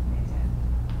be maintained.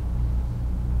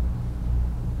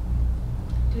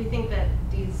 Do we think that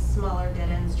these smaller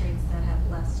dead-end streets that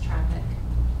have less traffic,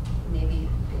 maybe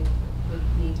they would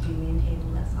need to be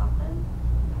maintained less often?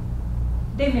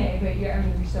 They may, but you're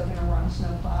still going to run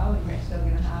snowplow, and you're still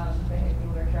going to have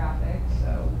vehicular traffic,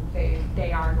 so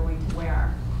they are going to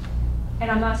wear.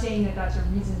 And I'm not saying that that's a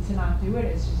reason to not do it.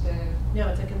 It's just no,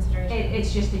 it's a consideration.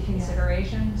 It's just a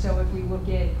consideration. Yeah. So if we look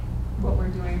at what we're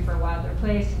doing for Wilder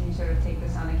Place, and you sort of take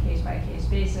this on a case-by-case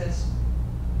basis,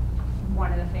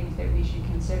 one of the things that we should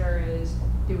consider is,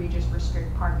 do we just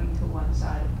restrict parking to one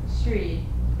side of the street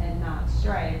and not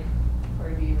stripe,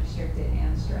 or or do you restrict it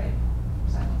and stripe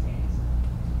simultaneously?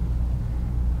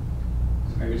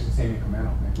 maybe it's the same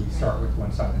incremental. Maybe we start with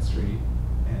one side of the street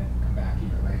and come back a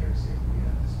year later, see if we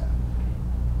get this stuff.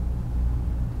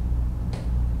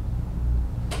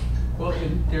 Well,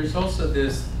 and there's also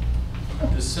the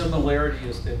similarity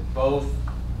is that both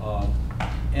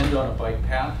end on a bike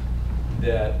path,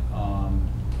 that's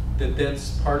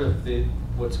part of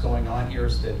what's going on here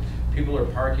is that people are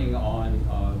parking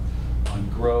on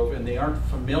Grove and they aren't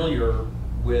familiar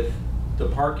with the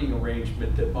parking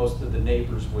arrangement that most of the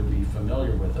neighbors would be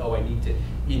familiar with. Oh, I need to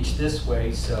inch this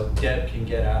way so Deb can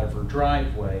get out of her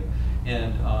driveway,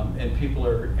 and people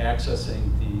are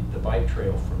accessing the bike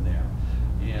trail from there.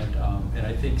 And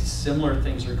I think similar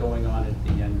things are going on at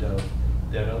the end of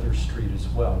that other street as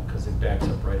well, because it backs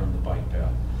up right on the bike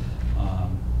path.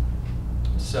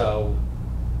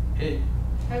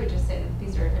 I would just say that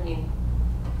these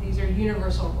are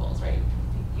universal rules, right?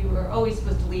 You are always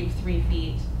supposed to leave 3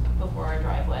 feet before a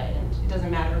driveway, and it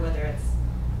doesn't matter whether it's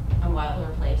on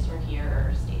Wilder Place or here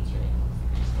or State Street.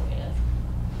 It's just the way it is.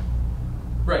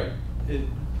 Right.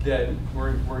 That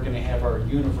we're going to have our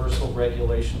universal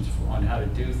regulations on how to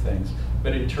do things,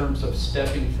 but in terms of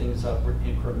stepping things up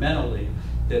incrementally,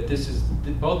 that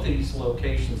both of these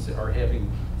locations are having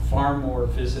far more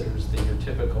visitors than your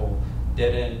typical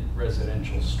dead-end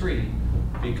residential street,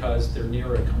 because they're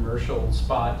near a commercial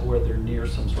spot or they're near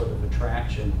some sort of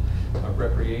attraction, a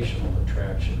recreational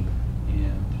attraction.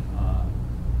 And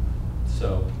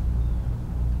so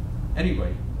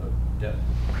anyway, Deb.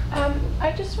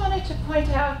 I just wanted to point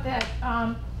out that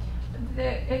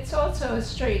it's also a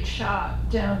straight shot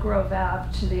down Grove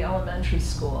Ave to the elementary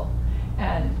school,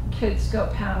 and kids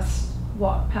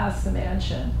walk past the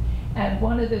mansion. And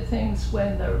one of the things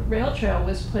when the rail trail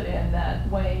was put in that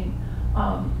Wayne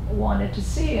wanted to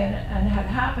see and had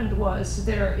happened was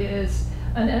there is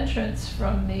an entrance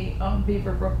from the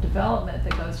Beaverbrook development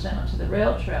that goes down to the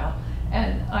rail trail.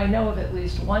 And I know of at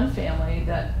least one family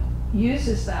that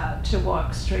uses that to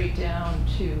walk straight down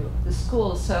to the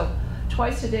school. So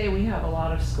twice a day we have a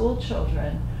lot of school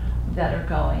children that are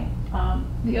going.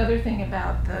 The other thing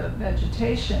about the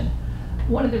vegetation,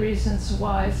 one of the reasons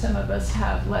why some of us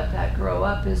have let that grow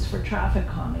up is for traffic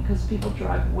calming, because people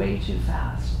drive way too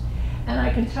fast. And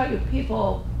I can tell you,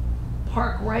 people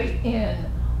park right in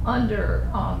under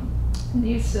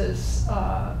Nisa's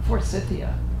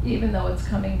Forsythia, even though it's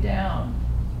coming down.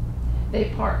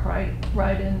 They park right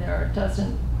in there.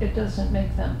 It doesn't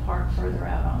make them park further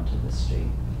out onto the street.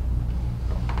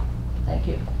 Thank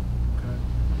you. Okay.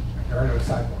 There are no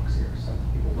sidewalks here, so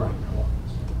people run and walk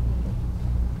this way.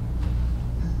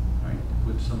 All right.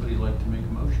 Would somebody like to make a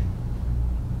motion?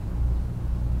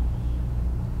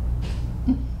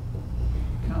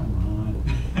 Come on.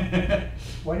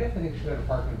 Why do you think you should have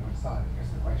parking on one side? I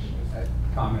guess the question is that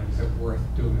comment, is it worth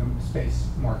doing a space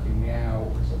marking now,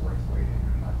 or is it worth waiting?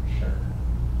 I'm not sure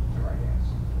the right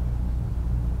answer.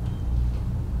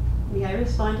 May I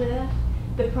respond to that?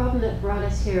 The problem that brought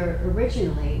us here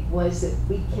originally was that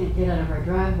we can't get out of our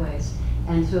driveways.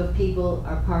 And so if people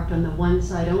are parked on the one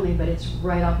side only, but it's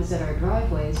right opposite our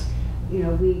driveways, you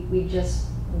know, we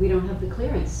don't have the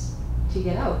clearance to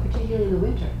get out, particularly in the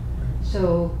winter.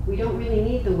 So we don't really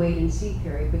need the wait and see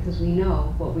period, because we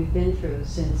know what we've been through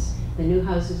since the new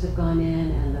houses have gone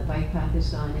in and the bike path has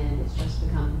gone in. It's just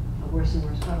become a worse and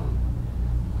worse problem.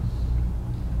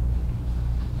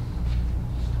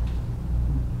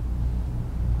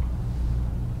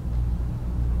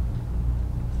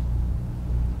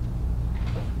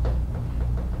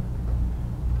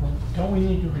 Don't we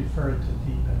need to refer it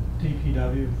to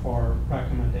DPW for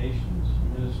recommendations? I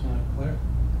mean, it's not clear.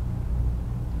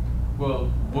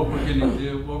 Well, what we're gonna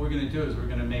do is we're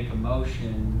gonna make a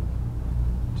motion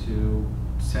to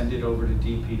send it over to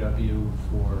DPW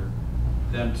for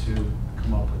them to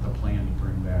come up with a plan to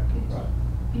bring back.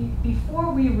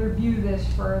 Before we review this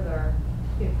further,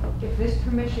 if this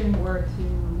permission were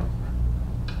to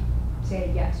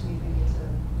say, yes, we think it's a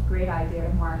great idea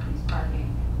to mark these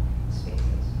parking spaces,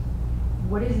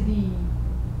 what is the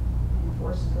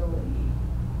enforceability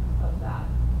of that?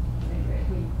 I mean, if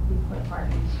we put a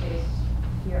parking space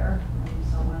here and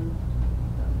someone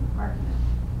doesn't park in it,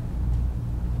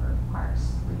 or parks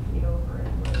 3 feet over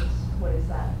it, what does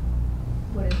that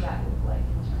look like in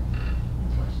terms of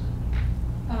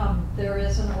enforcement? There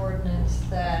is an ordinance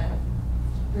that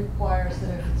requires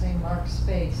that if it's a marked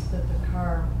space, that the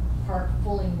car park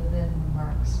fully within the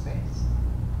marked space.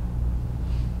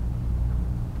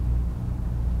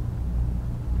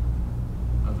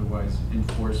 Otherwise,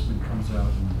 enforcement comes out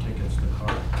and tickets the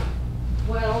car.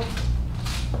 Well,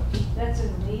 that's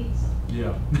in Leeds.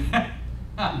 Yeah.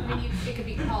 I mean, it could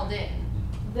be called in.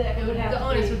 It would have The to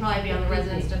onus be- would probably be on the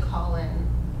residents to call in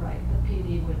Right, the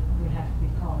PD would have to be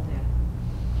called in.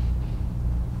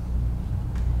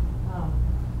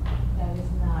 That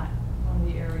is not one of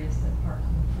the areas that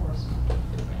parking enforcement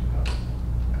goes.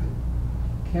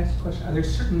 Can I ask a question? Are there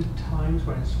certain times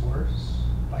when it's worse?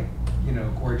 Like, you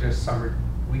know, gorgeous summer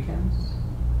weekends?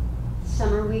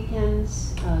 Summer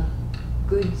weekends,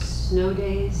 good snow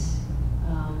days,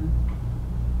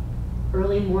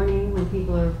 early morning when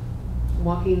people are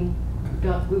walking,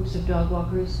 groups of dog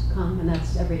walkers come, and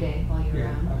that's every day all year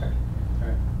round. Okay, all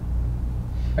right.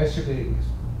 I was thinking,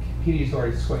 PD's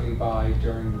already swinging by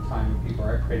during the time when people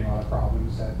are creating a lot of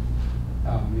problems at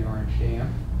the Orange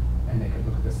Dam, and they could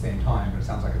look at the same time, but it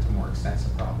sounds like it's a more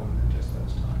extensive problem than just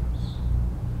those times.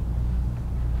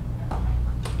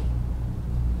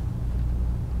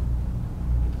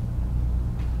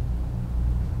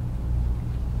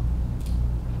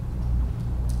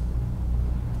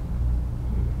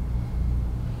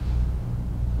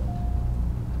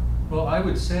 Well, I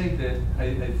would say that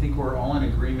I think we're all in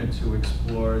agreement to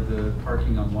explore the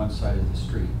parking on one side of the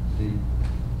street. The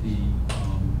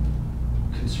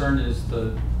concern is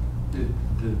the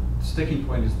sticking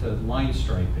point is the line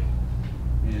striping.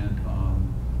 And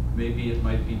maybe it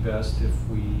might be best if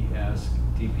we ask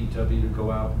DPW to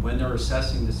go out, when they're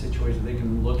assessing the situation, they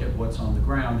can look at what's on the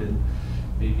ground and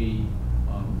maybe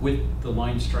with the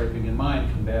line striping in mind,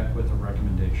 come back with a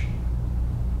recommendation.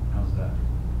 How's that?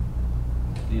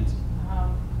 Nancy?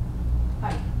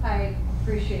 I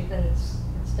appreciate that it's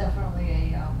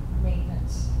definitely a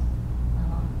maintenance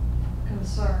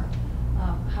concern.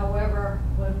 However,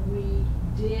 when we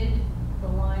did the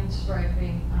line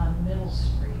striping on Middle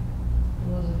Street,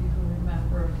 for those of you who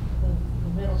remember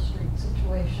the Middle Street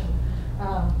situation,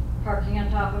 parking on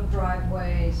top of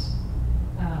driveways,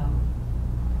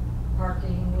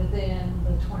 parking within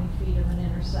the 20 feet of an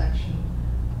intersection,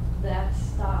 that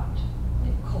stopped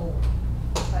it cold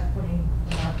by putting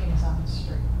the markings on the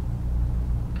street.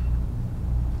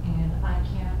 And I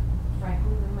can't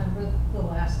frankly remember the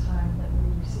last time that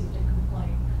we received a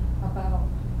complaint about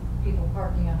people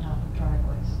parking on top of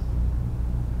driveways.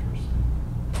 Interesting.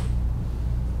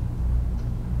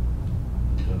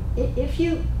 If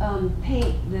you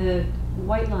paint the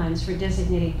white lines for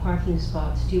designated parking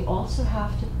spots, do you also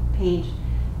have to paint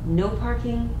no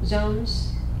parking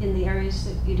zones in the areas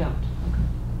that you don't?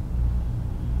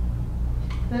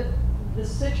 The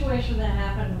situation that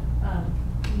happened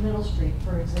Middle Street,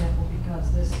 for example,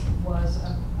 because this was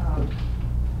a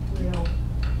real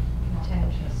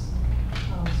contentious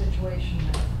situation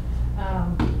there,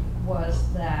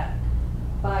 was that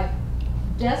by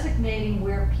designating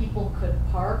where people could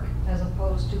park as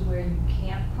opposed to where you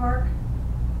can't park,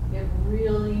 it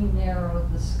really narrowed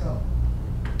the scope.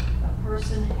 A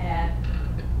person had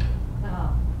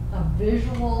a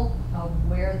visual of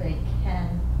where they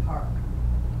can park.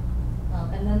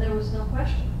 And then there was no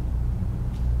question.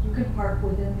 You can park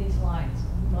within these lines.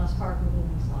 You must park within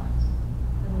these lines.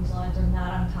 And these lines are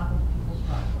not on top of people's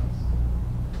driveways.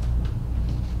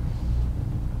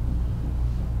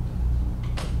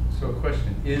 So a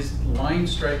question, is line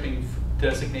striping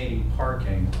designating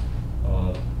parking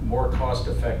more cost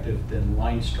effective than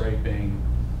line striping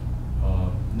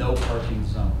no parking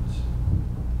zones?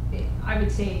 I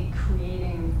would say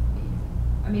creating,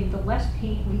 I mean, the less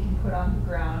paint we can put on the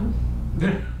ground,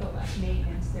 the less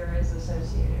maintenance there is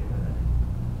associated with it.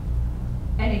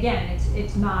 And again,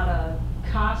 it's not a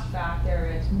cost factor,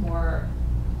 it's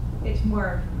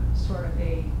more sort of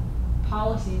a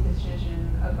policy decision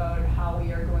about how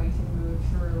we are going to move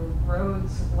through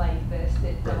roads like this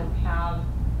that don't have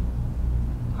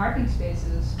parking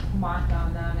spaces marked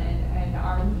on them, and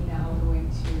are we now going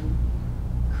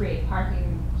to create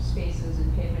parking spaces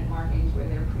and pavement markings where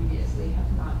there previously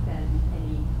have not been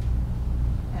any,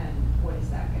 and what is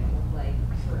that going to look like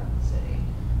throughout the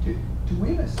city? Do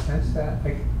we have a sense that,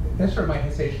 like, that's sort of my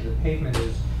hesitation of the pavement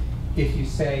is, if you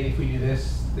say, if we do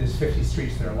this, there's 50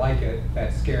 streets that are like it,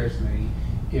 that scares me.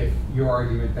 If your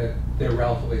argument that there are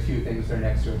relatively few things that are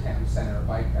next to a town center or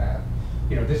bike path,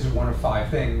 you know, this is one of 5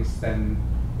 things, then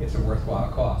it's a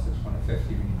worthwhile cost. It's one of 50,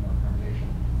 we need more accommodation.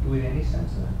 Do we have any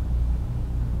sense of that?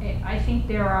 I think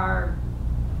there are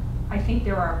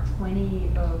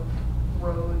plenty of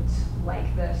roads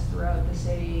like this throughout the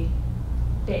city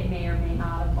that may or may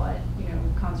not abut, you know,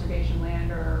 conservation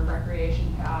land or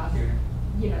recreation paths,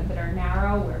 you know, that are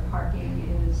narrow where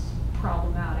parking is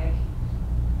problematic,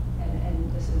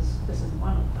 and this is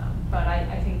one of them. But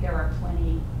I think there are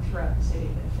plenty throughout the city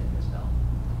that fit this bill.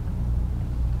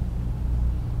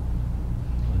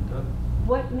 Linda?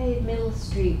 What made Middle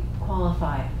Street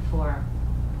qualify for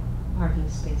parking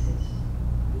spaces?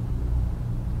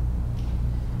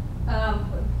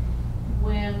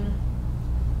 when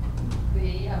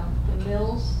the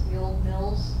mills, the old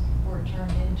mills were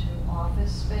turned into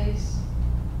office space,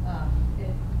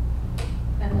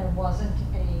 and there wasn't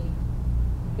a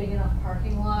big enough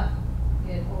parking lot,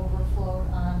 it overflowed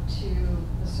onto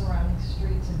the surrounding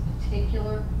streets, in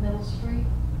particular Middle Street.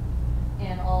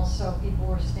 And also people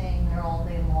were staying there all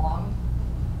day long.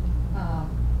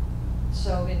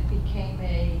 So it became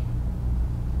a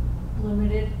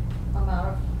limited amount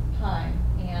of time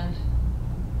and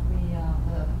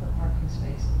the parking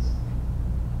spaces.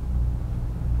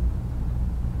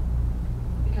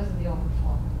 Because of the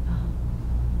overflow.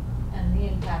 And the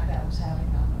impact that was having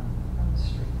on the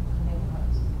street, the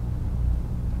neighborhoods.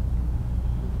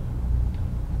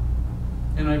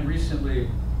 And I recently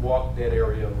walked that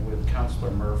area with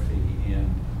Councilor Murphy, and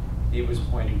he was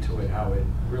pointing to it, how it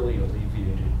really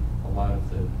alleviated a lot of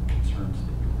the concerns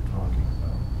that you were talking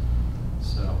about.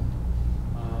 So,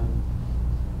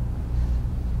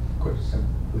 Of course, I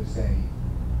would say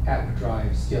Atwood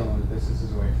Drive, stealing the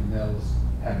businesses away from Mills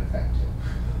had an effect too.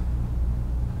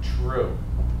 true,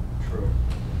 true.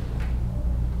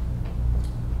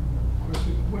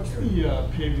 Question, what's the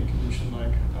paving condition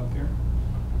like out there?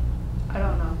 I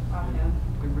don't know,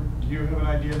 Do you have an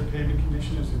idea of the paving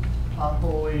condition? Is it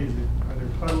potholy? Are there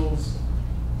puddles?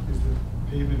 Is the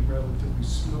pavement relatively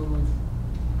smooth?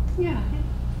 Yeah.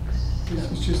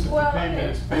 It's just that the Well,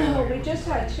 pavement is failing. we just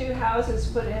had 2 houses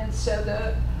put in, so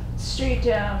the street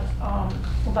down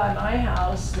by my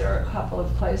house, there are a couple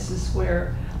of places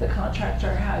where the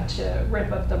contractor had to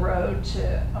rip up the road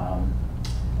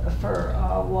for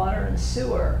water and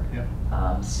sewer. Yep.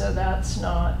 So that's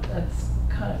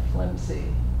kind of flimsy.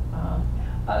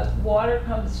 Water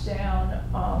comes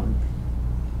down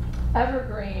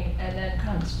Evergreen and then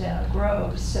comes down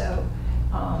Grove, so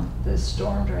the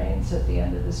storm drains at the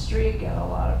end of the street get a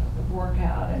lot of work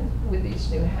out, and with these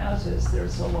new houses,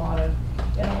 there's a lot of,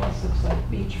 it almost looks like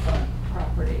beachfront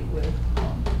property with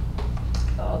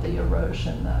all the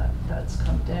erosion that's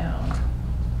come down.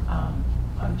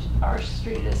 Our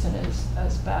street isn't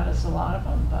as bad as a lot of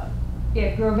them, but.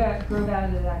 Yeah, Grove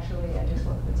Avenue is actually, I just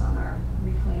looked, it's on our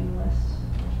reclaim list,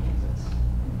 which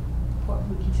means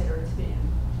we consider it to be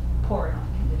in poor enough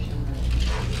condition that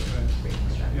it's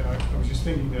reconstructed. Yeah, I was just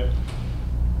thinking that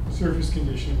surface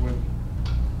condition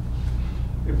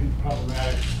it'd be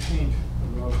problematic to paint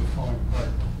the roads are falling apart.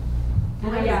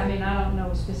 Yeah, I mean, I don't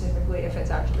know specifically if it's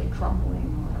actually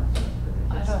crumbling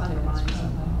or if it's undermined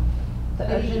somehow.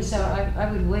 But even so,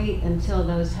 I would wait until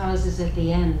those houses at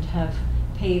the end have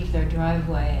paved their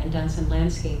driveway and done some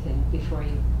landscaping before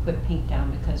you put paint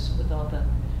down, because with all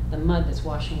the mud that's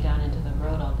washing down into the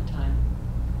road all the time.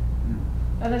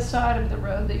 And the side of the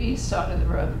road, the east side of the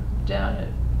road,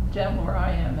 down where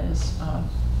I am is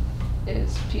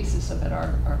pieces of it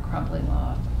are crumbling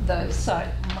off. The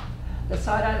side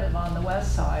I live on, the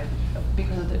west side,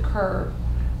 because of the curb,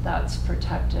 that's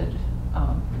protected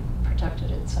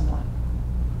it somewhat.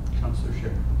 Councilor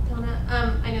Scher.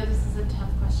 Donna, I know this is a tough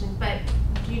question, but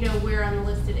do you know where on the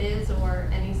list it is, or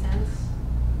any sense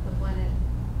of when it?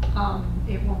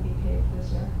 It won't be paved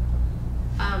this year.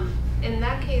 In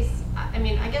that case, I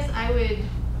mean, I guess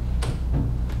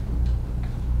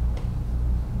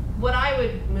what I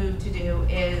would move to do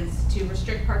is to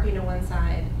restrict parking to one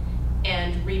side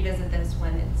and revisit this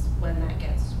when that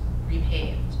gets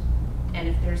repaved. And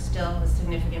if there's still a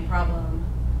significant problem,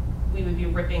 we would be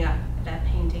ripping up that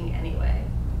painting anyway.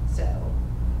 So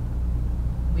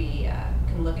we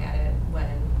can look at it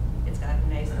when it's got a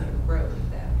nice new road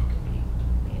that could be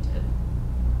painted.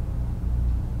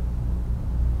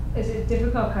 Is it a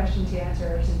difficult question to answer,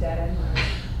 or is it dead end?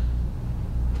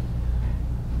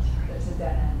 It's a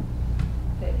dead end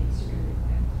that needs to be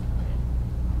reclaimed.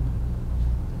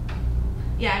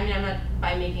 Yeah, I mean, I'm not,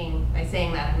 by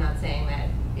saying that, I'm not saying that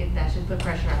that should put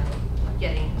pressure on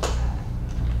getting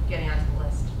onto the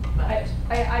list, but.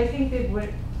 I think that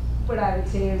what I would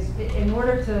say is, in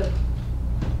order to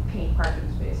paint parking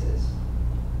spaces,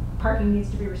 parking needs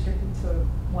to be restricted to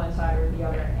one side or the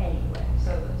other anyway.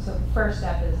 So the first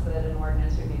step is that an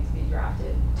ordinance would need to be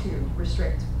drafted to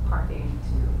restrict parking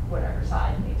to whatever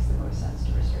side makes the most sense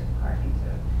to restrict parking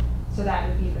to. So that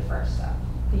would be the first step.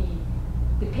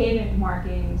 The pavement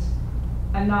markings,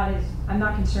 I'm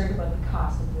not concerned about the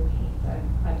cost of the paint.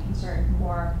 I'm concerned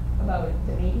more about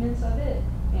the maintenance of it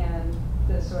and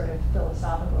the sort of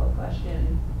philosophical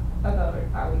question about,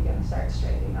 are we going to start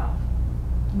straightening up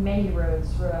many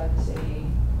roads throughout the city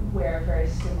where very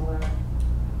similar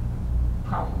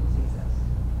problems exist?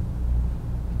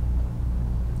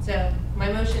 So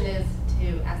my motion is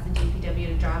to ask the DPW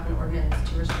to draft an ordinance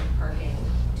to restrict parking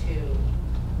to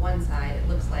one side, it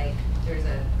looks like there's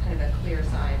a kind of a clear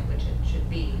side, which it should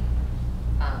be.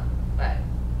 But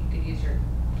you could use your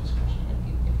discretion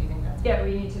if you think that's. Yeah,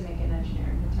 we need to make an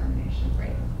engineering determination.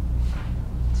 Right.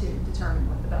 To determine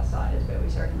what the best side is, but we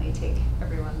certainly take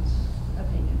everyone's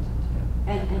opinions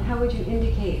into it. And how would you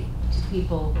indicate to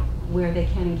people where they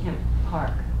can and can't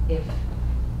park if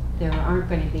there aren't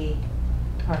going to be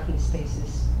parking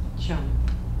spaces shown?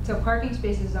 So parking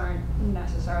spaces aren't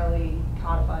necessarily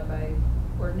codified by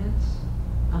ordinance.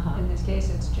 In this case,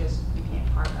 it's just you can't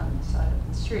park on the side of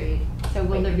the street. So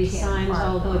will but there you be can signs park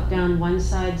all on- down one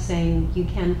side saying you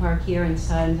can park here and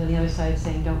signs on the other side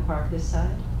saying don't park this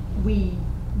side? We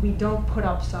don't put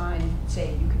up signs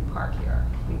saying you can park here.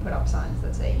 We put up signs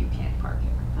that say you can't park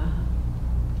here.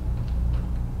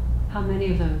 How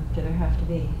many of them do there have to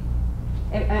be?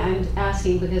 I'm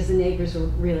asking because the neighbors were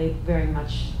really very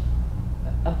much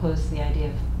opposed to the idea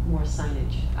of more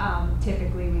signage.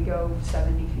 Typically, we go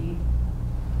 70 feet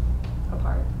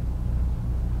apart.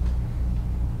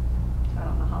 I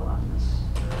don't know how long this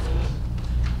road is.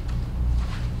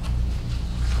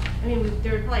 I mean,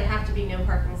 there would probably have to be no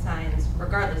parking signs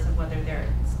regardless of whether they're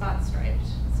spot striped,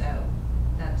 so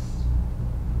that's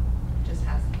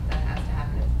that has to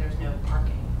happen if there's no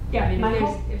parking. Yeah, I mean, My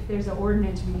if there's an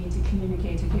ordinance, we need to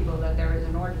communicate to people that there is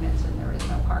an ordinance and there is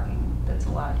no parking that's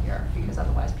allowed here, because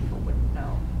otherwise people wouldn't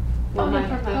know. Well, my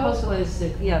hope was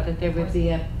that, that there would be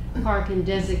a park in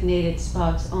designated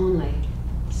spots only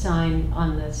sign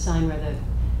on the sign where the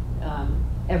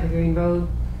Evergreen Road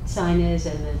sign is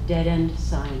and the dead end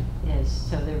sign is.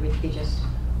 So there would be just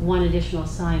one additional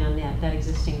sign on that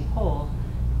existing pole,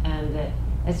 and that,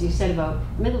 as you said about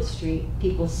Middle Street,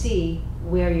 people see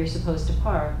where you're supposed to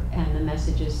park, and the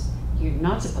message is you're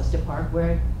not supposed to park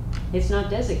where it's not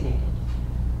designated.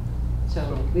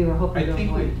 So we were hoping to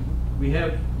avoid.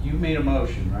 You made a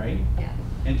motion, right? Yeah.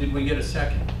 And did we get a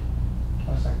second?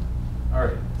 A second. All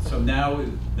right, so now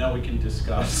we can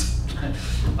discuss.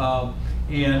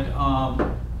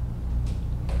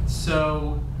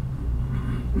 So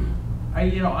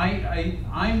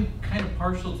I'm kind of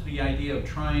partial to the idea of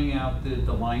trying out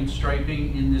the line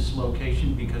striping in this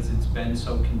location because it's been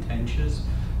so contentious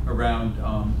around,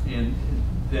 and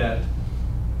that,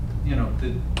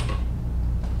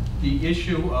 the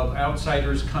issue of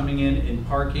outsiders coming in and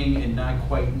parking and not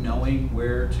quite knowing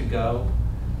where to go,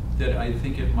 that I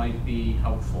think it might be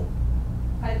helpful.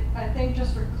 I think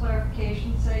just for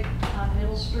clarification's sake, on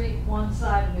Middle Street, one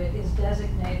side of it is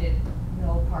designated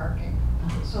no parking.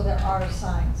 So there are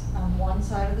signs on one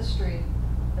side of the street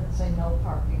that say no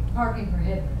parking, parking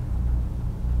prohibited.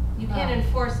 You can't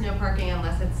enforce no parking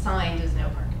unless it's signed as no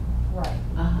parking. Right.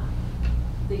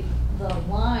 The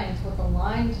lines, what the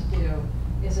lines do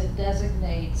is it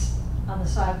designates on the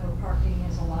side where parking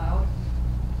is allowed.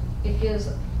 It gives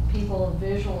people a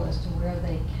visual as to where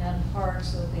they can park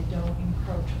so that they don't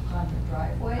encroach upon your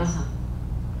driveways.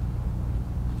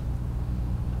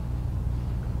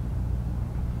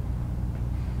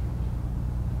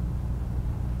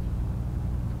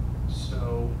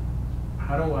 So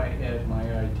how do I add my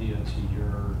idea to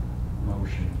your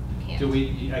motion? You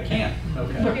can't. I can't,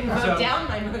 okay. You can vote down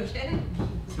my motion.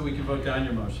 So we can vote down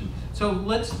your motion. So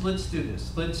let's do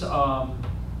this. Let's put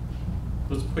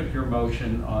your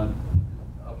motion up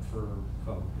for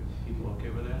vote. Are people okay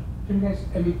with that? You guys,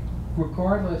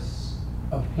 regardless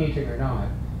of painting or not,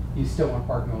 you still want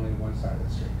parking only on one side of the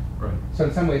street. Right. So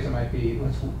in some ways it might be,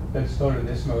 let's vote on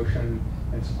this motion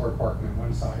and support parking on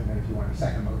one side, and then if you want a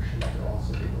second motion, that could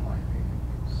also be the line painting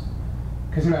use.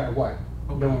 Because no matter what,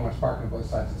 no one wants parking on both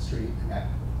sides of the street, and that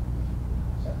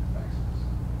makes sense.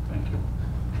 Thank you.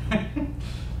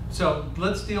 So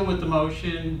let's deal with the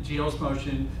motion, Gio's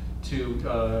motion,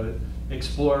 to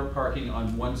explore parking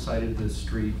on one side of the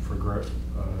street for Grove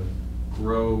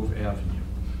Avenue.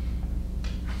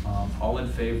 All in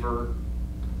favor?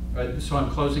 So I'm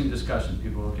closing discussion.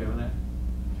 People okay with that?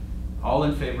 All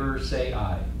in favor say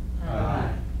aye.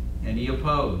 Aye. Any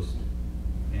opposed?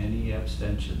 Any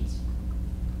abstentions?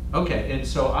 Okay, and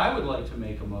so I would like to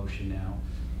make a motion now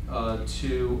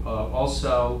to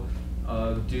also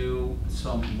do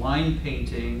some line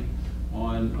painting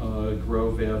on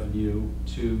Grove Avenue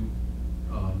to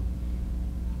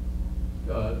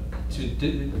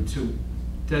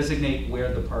designate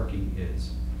where the parking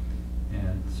is.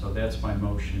 And so that's my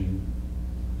motion.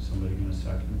 Somebody gonna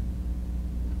second?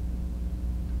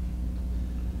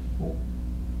 Well,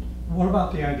 what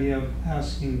about the idea of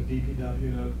asking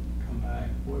DPW to come back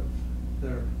with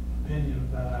their opinion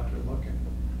of that after looking?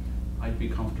 I'd be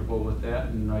comfortable with that,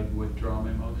 and I'd withdraw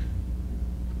my motion.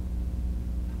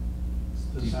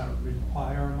 Does that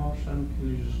require a motion?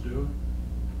 Can you just do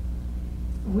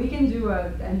We can do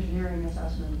an engineering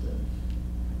assessment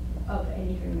of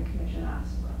anything the commission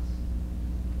asks of us,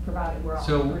 provided we're all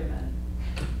So- in agreement.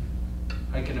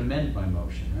 I can amend my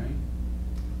motion, right?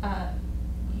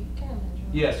 You can amend your motion.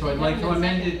 Yeah, so I'd like to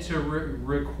Amendment amend it seconded. to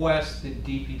request that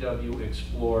DPW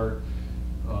explore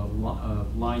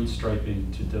line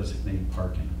striping to designate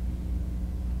parking.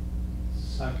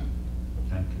 Second.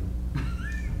 Thank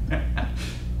you.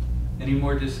 Any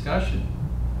more discussion?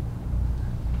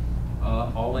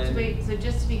 All So in? wait, so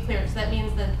just to be clear, so that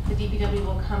means that the DPW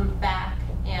will come back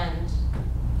and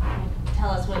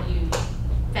tell us what you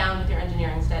found with your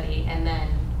engineering study, and then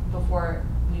before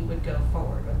we would go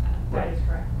forward with that. That is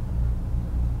correct.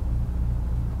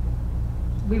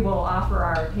 We will offer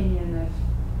our opinion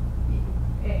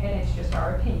and it's just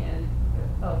our opinion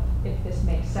of if this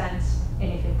makes sense,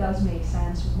 and if it does make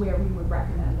sense, where we would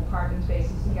recommend the parking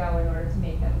spaces to go in order to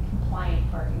make them compliant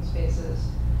parking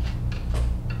spaces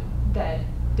that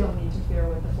don't interfere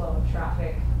with the flow of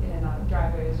traffic in and out of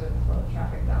driveways or the flow of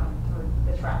traffic down through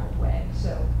the traveled way.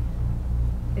 So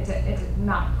it's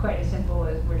not quite as simple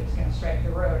as we're just gonna stripe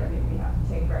the road. I mean, we have to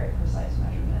take very precise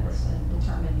measurements and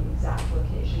determine the exact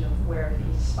location of where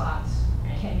these spots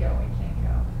can go and can't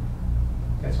go.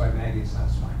 That's why Maggie's not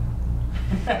smart.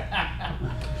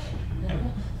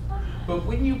 But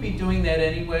wouldn't you be doing that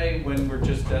anyway when we're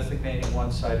just designating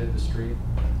one side of the street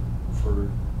for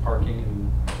parking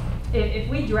and? If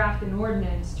we draft an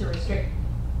ordinance to restrict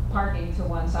parking to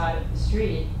one side of the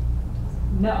street,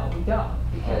 no, we don't.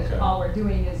 Because Okay. all we're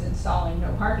doing is installing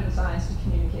no parking signs to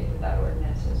communicate that that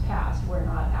ordinance has passed. We're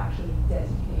not actually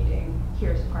designating,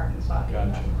 here's a parking spot that you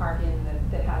have to Gotcha. park in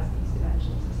that has these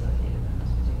dimensions associated in this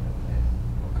particular place.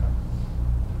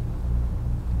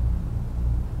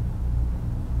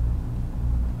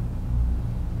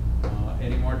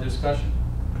 Any more discussion?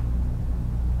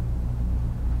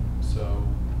 So,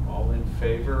 all in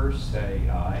favor, say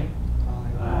aye.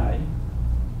 Aye.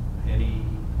 Any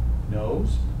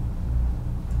noes?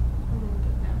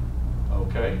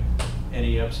 Okay.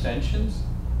 Any abstentions?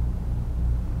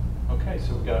 Okay,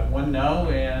 so we got one no,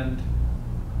 and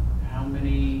how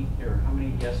many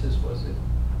yeses was it? 2,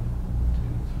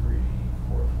 3,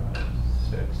 4, 5,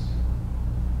 6.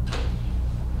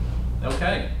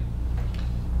 Okay.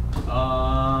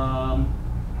 All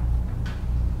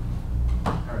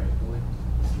right,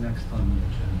 what's next on the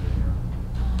agenda here?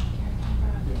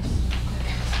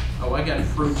 Oh, I got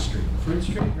Fruit Street. Fruit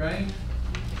Street, right?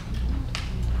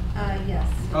 Yes.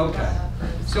 Okay.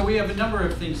 So we have a number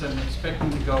of things I'm expecting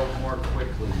to go more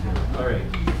quickly here. All right.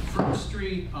 Fruit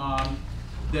Street,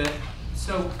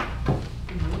 so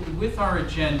with our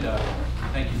agenda,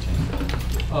 thank you, Tim,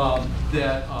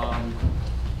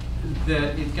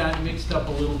 that it got mixed up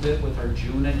a little bit with our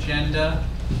June agenda.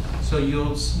 So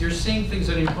you're seeing things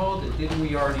that unfolded. Didn't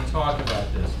we already talk about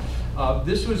this?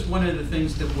 This was one of the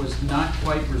things that was not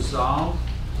quite resolved,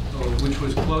 which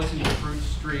was closing the Fruit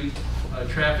Street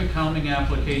traffic calming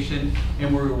application,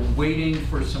 and we're waiting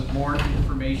for some more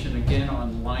information again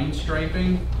on line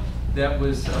striping. That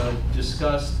was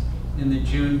discussed in the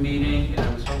June meeting, and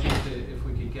I was hoping if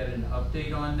we could get an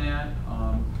update on that.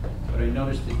 But I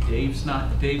noticed that Dave's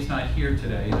not here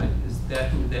today. Is that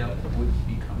who that would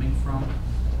be coming from?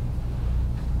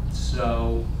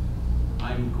 So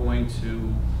I'm going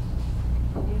to.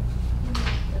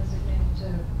 Designated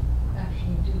to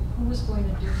actually do, who was going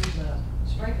to do the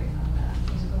striping on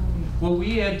that? Was it going to be? Well,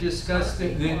 we had discussed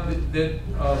that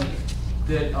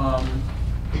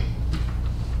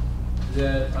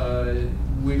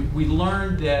we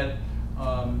learned that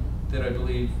I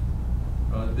believe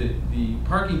the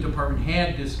parking department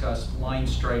had discussed line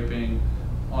striping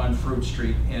on Fruit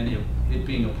Street and it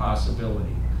being a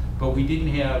possibility, but we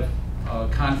didn't have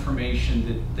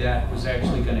confirmation that was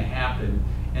actually going to happen,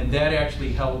 and that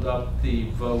actually held up the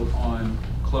vote on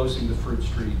closing the Fruit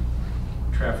Street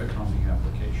traffic calming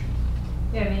application.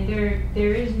 Yeah, I mean,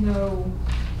 there is no,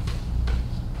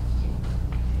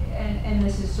 and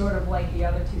this is sort of like the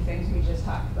other two things we just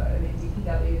talked about. I mean,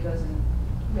 DPW doesn't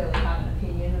really have an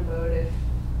opinion about if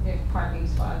parking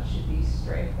spots should be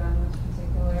striped on this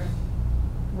particular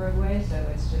roadway, so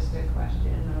it's just a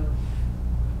question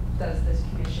of, does this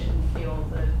commission feel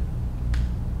that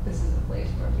this is a place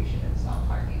where we should install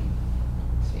parking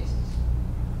spaces?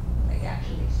 Like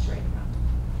actually stripe them.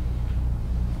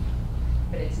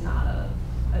 But it's not a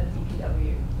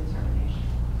DPW determination.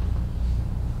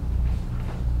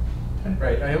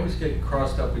 Right, I always get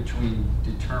crossed up between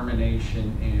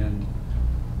determination and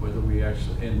whether we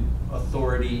actually, and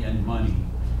authority and money.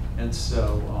 And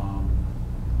so,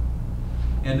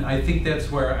 and I think that's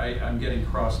where I'm getting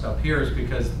crossed up here, is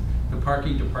because the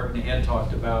parking department had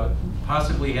talked about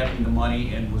possibly having the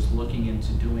money and was looking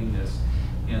into doing this,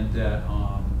 and that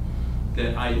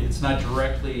it's not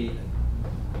directly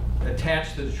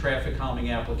attached to the traffic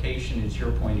calming application, as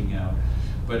you're pointing out,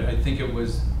 but I think it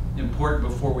was important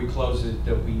before we close it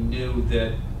that we knew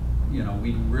that, you know,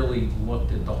 we really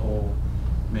looked at the whole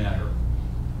matter.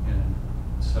 And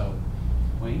so,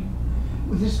 Wayne?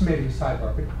 Well, this may be a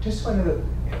sidebar, but just one of the,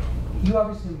 you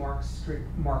obviously mark,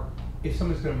 if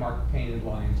someone's gonna mark painted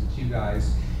lines, it's you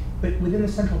guys. But within the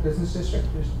central business district,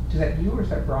 is that you or is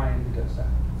that Brian who does that?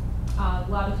 A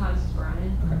lot of times it's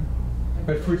Brian. Okay.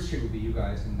 But Fruit Street would be you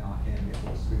guys and not him if it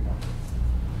was Fruit.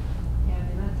 Yeah, I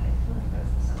mean, I feel like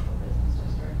that's the central business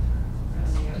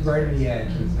district. Right on the edge,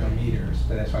 there's no meters,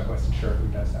 but that's why I wasn't sure who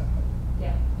does that.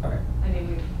 Yeah. Okay. I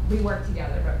mean, we work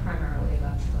together, but primarily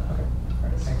that's the. Okay. All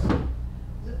right, thanks.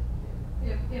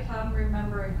 If I'm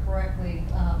remembering correctly,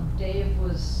 Dave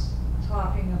was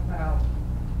talking about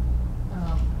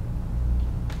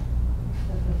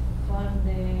the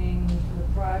funding for the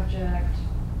project.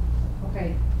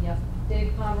 Okay, yeah,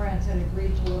 Dave Pomerantz had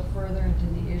agreed to look further into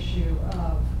the issue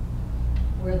of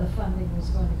where the funding was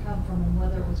going to come from and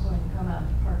whether it was going to come out of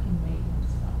parking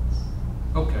maintenance funds.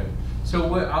 Okay,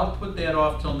 so I'll put that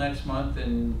off till next month,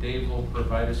 and Dave will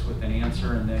provide us with an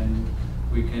answer, and then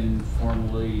we can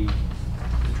formally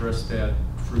address that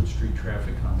Fruit Street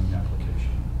traffic calming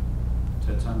application. Does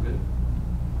that sound good?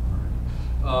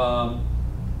 All right.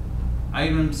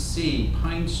 Item C,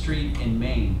 Pine Street in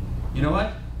Maine. You know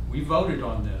what? We voted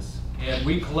on this, and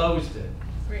we closed it.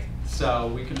 Great. So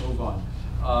we can move on.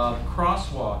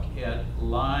 Crosswalk at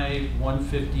Live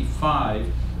 155.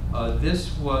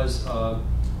 This was a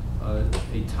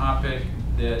topic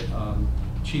that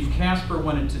Chief Casper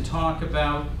wanted to talk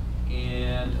about,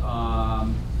 and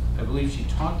I believe she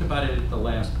talked about it at the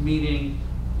last meeting,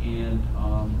 and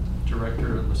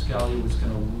Director Lascalia was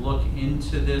going to look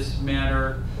into this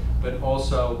matter, but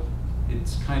also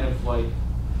it's kind of like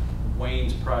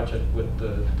Wayne's project with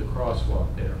the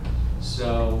crosswalk there.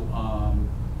 So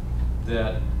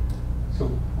So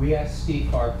we asked Steve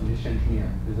Clark, the district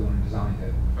engineer, who's the one who designed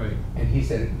it. Right. And he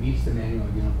said it meets the manual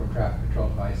of uniform traffic control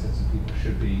devices and people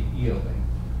should be yielding.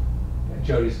 And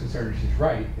Jody's concern, and she's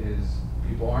right, is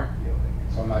people aren't yielding.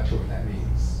 And so I'm not sure what that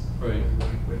means. Right.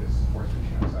 With this enforcement,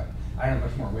 you know, so I don't have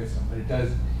much more wisdom, but it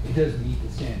does meet the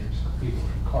standards. People,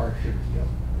 cars should be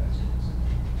yielding. That's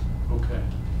what it said. Okay.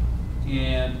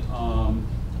 And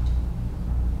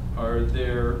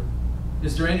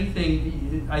is there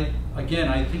anything, I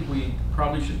think we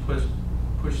probably should push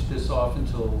this off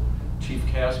until Chief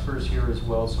Casper's here as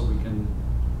well, so we can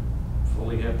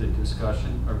fully have the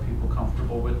discussion. Are people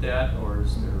comfortable with that, or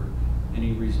is there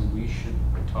any reason we should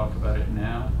talk about it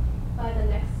now? By the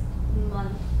next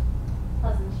month,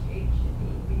 Pleasant Street should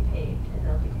be repaved and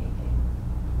they'll be painting.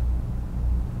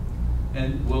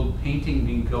 And will painting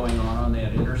be going on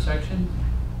that intersection?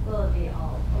 Will it be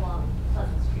all along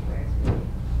Pleasant Street where it's really?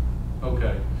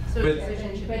 Okay. So But- a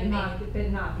decision should But be not, made.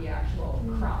 but not the actual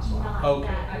crosswalk. Not Okay.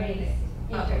 that I mean, raised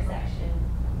oh. intersection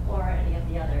or any of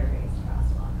the other raised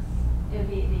crosswalks. It would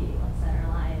be the center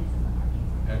lines and the parking.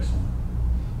 Excellent.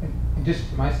 And just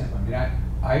from my standpoint, I mean,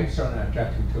 I'm certainly not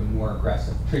objecting to a more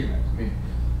aggressive treatment. I mean,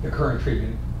 the current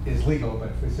treatment is legal, but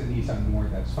if it needs something more,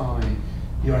 that's fine.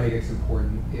 The only thing that's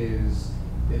important is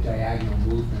the diagonal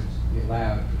movement be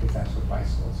allowed, because that's what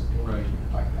bicycles are doing.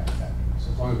 Right. Bike paths that.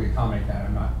 So as long as we accommodate that,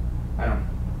 I don't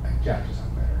object to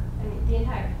something better. I mean, the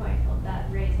entire point of that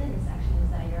raised intersection is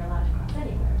that you're allowed to cross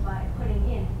anywhere. By putting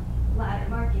in ladder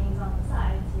markings on the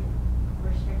sides, you're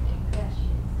restricting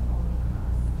pedestrians to only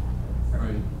cross at those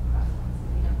Right. crosswalks that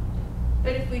we don't do.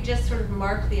 But if we just sort of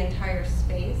mark the entire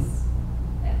space,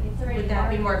 It's already would that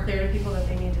be marked. more clear to people that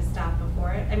they need to stop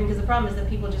before it? I mean, because the problem is that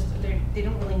people just, they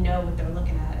don't really know what they're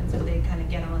looking at, and so they kind of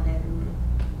get on it and.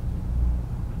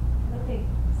 I don't think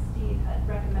Steve had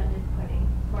recommended putting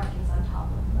markings on top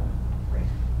of the brick.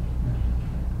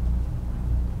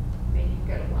 I mean, you've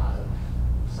got a lot of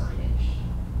signage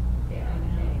there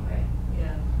anyway.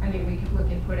 Yeah. I mean, we could look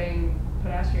at putting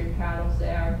pedestrian paddles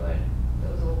there, but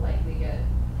those will likely get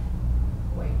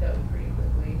wiped out pretty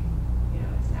quickly. You know,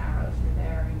 it's narrow through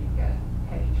there, and you've got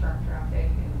heavy truck traffic,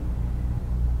 and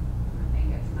the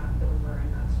thing gets knocked over,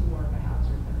 and that's more of a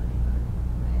hazard than anything.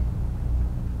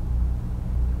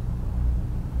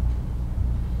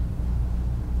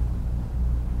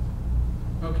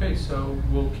 Okay, so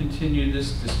we'll continue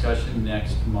this discussion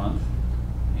next month.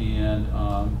 And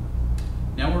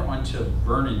now we're on to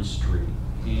Vernon Street.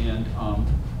 And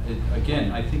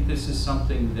again, I think this is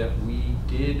something that we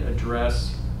did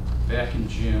address back in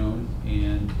June.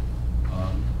 And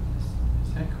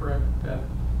is that correct, Beth?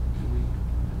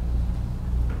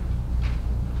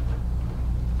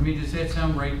 I mean, does that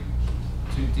sound right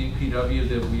to DPW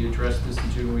that we addressed this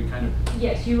in June? We kind of,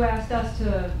 Yes, you asked us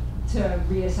to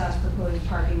reassess proposed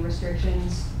parking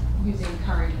restrictions using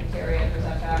current criteria for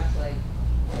setbacks, like,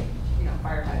 you know,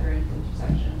 fire hydrant,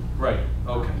 intersection. right,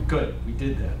 okay, good, we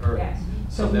did that, all right. Yes,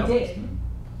 so we that was- did.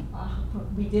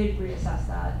 We did reassess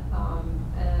that,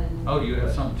 and. Oh, you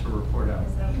have something to report out?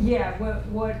 Yeah,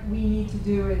 what we need to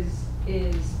do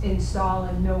is install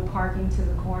a no parking to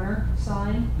the corner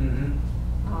sign. Mm-hmm.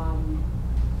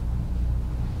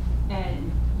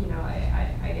 And, you know,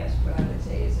 I guess what I would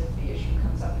say is if the issue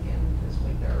comes up again this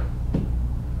winter,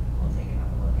 we'll take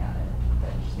another look at it, but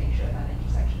just make sure that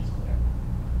intersection is clear.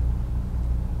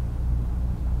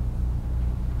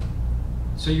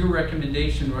 So your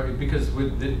recommendation, right, because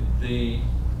with the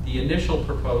initial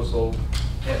proposal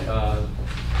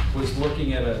was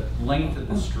looking at a length of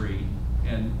the street,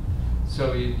 and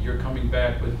so you're coming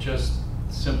back with just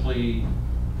simply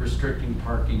restricting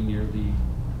parking near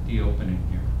the opening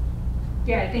here.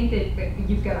 Yeah, I think that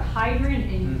you've got a hydrant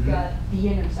and you've Mhm. got the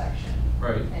intersection.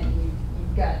 Right. And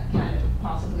you've got kind of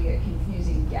possibly a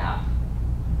confusing gap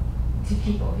to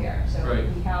people here. So Right.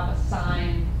 if we have a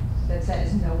sign that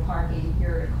says no parking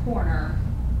here at a corner,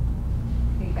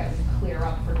 I think that would clear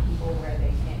up for people where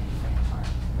they can't park.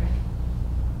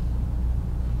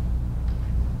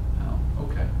 Oh,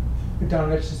 okay. But Don,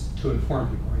 that's just to inform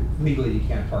people, right? Legally, you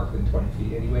can't park within 20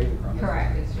 feet anyway.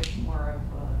 Correct, it's just more of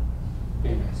I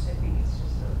think it's just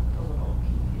a little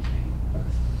confusing.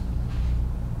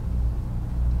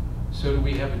 So do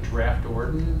we have a draft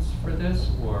ordinance for this,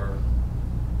 or?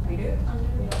 We do. Under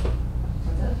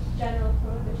the general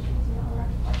prohibitions, you know,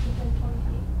 allowed to park within 20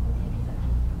 feet of the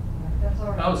intersection. That's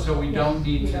already. Oh, so we don't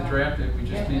need we to don't. draft it, we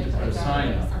just Yeah, need to put a it's sign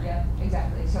already- up. Yeah,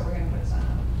 exactly, so we're gonna put a sign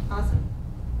up. Awesome.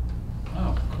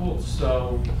 Oh, cool,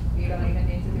 so, You don't even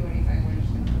need to do anything, we're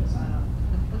just gonna put a sign up.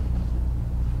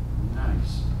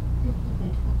 nice.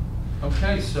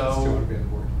 Okay, Still so want to be on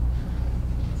board.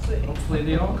 hopefully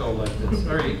they all go like this.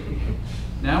 All right.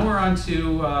 Now we're on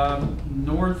to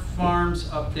North Farms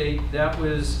update. That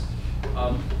was,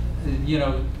 you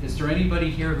know, is there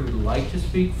anybody here who'd like to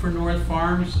speak for North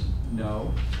Farms?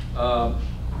 No.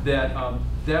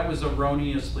 That was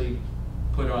erroneously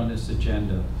put on this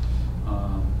agenda.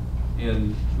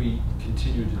 And we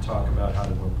continue to talk about how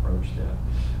to approach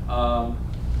that.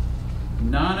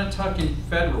 Nonatucket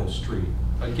Federal Street.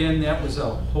 Again, that was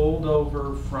a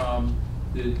holdover from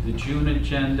the June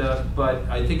agenda, but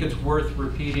I think it's worth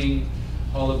repeating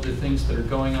all of the things that are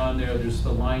going on there. There's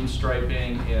the line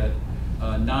striping at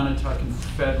Nonatucket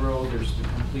Federal. There's the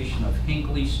completion of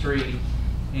Hinckley Street,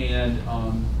 and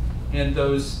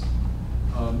those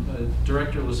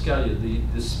Director Lascalia,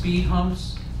 the speed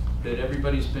humps that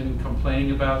everybody's been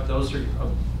complaining about. Those are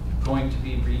going to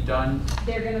be redone.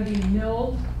 They're gonna be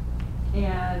milled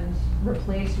and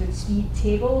replaced with speed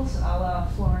tables a la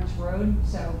Florence Road,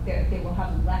 so they will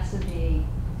have less of a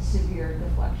severe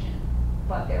deflection,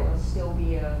 but there will still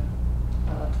be a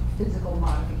physical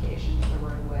modification to the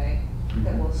roadway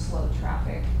that will slow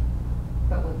traffic,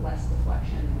 but with less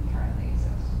deflection than currently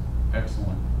exists.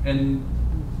 Excellent. And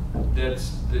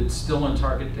that's still on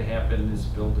target to happen this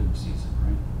building season,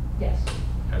 right? Yes.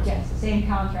 Excellent. Yes, the same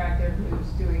contractor who's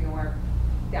doing the work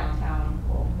downtown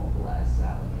will mobilize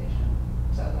that location.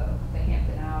 So the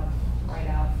Hampton Ave, right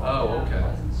out, Oh, Fulton Ave, okay.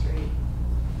 Pleasant Street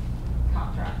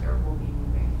contractor will be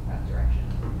moving that direction.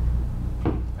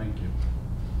 Thank you.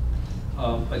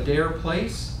 Adair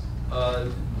Place,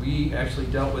 we actually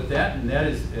dealt with that, and that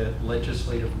is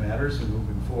legislative matters and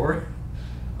moving forward.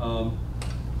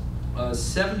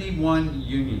 71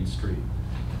 Union Street.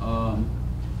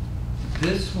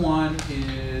 This one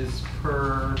is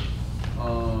per,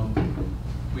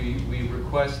 we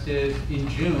requested in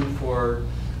June for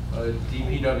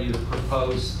DPW to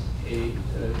propose a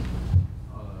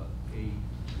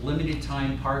limited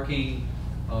time parking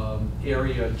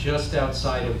area just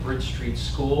outside of Bridge Street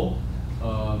School,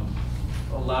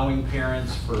 allowing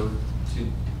parents to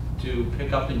do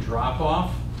pick up and drop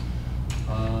off.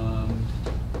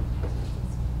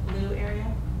 Blue area?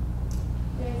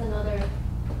 There's another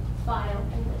file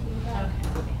in the team that,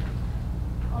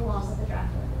 along with the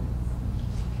draft ordinance.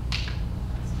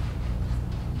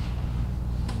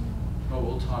 Oh,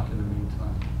 we'll talk in the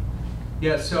meantime.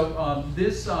 Yeah, so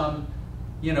this,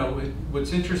 you know,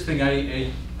 what's interesting,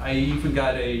 I even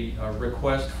got a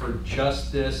request for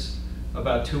just this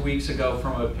about 2 weeks ago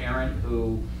from a parent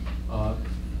who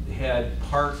had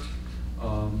parked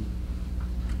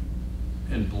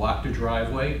and blocked a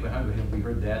driveway. Have we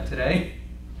heard that today?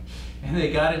 And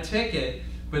they got a ticket,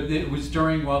 but it was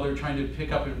while they're trying to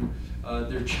pick up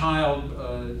their child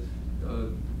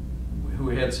who who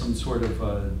had some sort of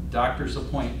a doctor's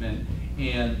appointment,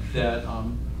 and that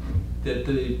that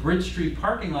the Bridge Street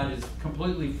parking lot is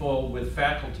completely full with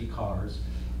faculty cars.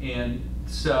 And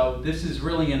so this is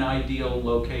really an ideal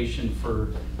location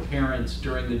for parents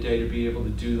during the day to be able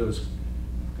to do those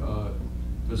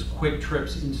quick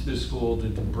trips into the school, to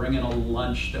bring in a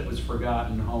lunch that was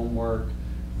forgotten, homework,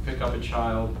 pick up a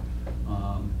child.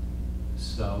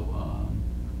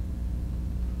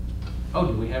 Oh,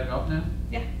 do we have it up now?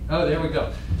 Yeah. Oh, there we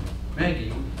go.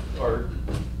 Maggie, or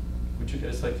would you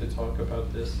guys like to talk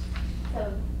about this?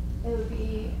 So it would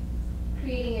be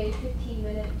creating a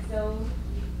 15-minute zone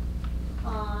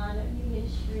on Union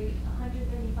Street,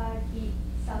 135 feet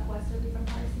southwesterly from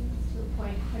Parsons to a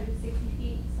point 160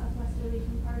 feet southwesterly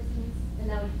from Parsons, and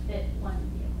that would fit one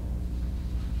vehicle.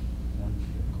 One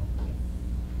vehicle.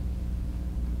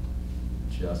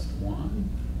 Just one?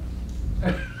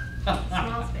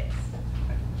 Small space.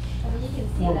 I mean, you can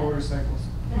see 4 that. motorcycles.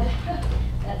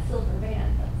 That silver van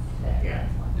that's there, Yeah.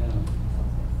 that's one. Yeah.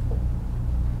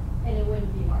 And it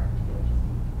wouldn't be marked, it would just be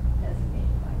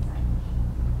designated by signage.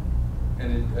 And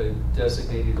it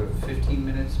designated a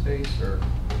 15-minute space, or?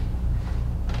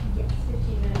 Yes,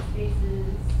 15-minute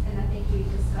spaces, and I think we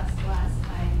discussed last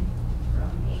time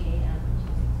from 8 AM to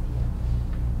 6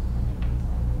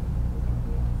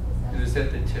 PM. And is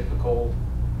that the typical?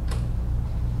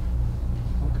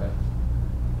 Okay.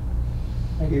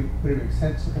 Maybe would it make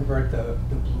sense to convert the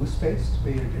blue space to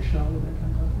be an additional limited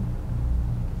time parking?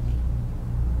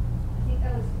 I think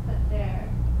that was put there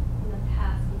in the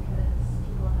past because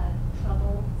people had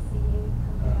trouble seeing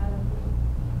coming out of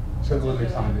the. So the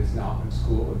limited time is not when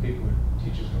school, when people,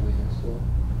 teachers are leaving school?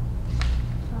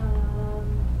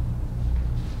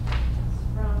 It's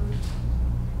from,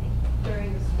 I think, during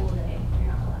the school day,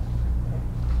 you're not allowed to park there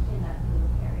in that blue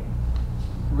area.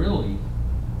 Really?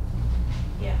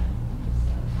 Yeah.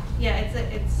 Yeah,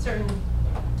 it's certain.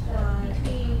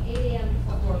 Between 8 AM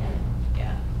to 4 PM.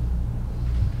 Yeah.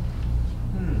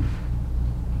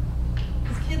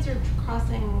 Because kids are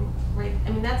crossing right. I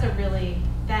mean, that's a really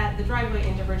the driveway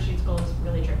into Bridge Street School is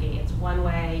really tricky. It's one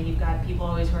way. You've got people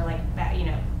always who are like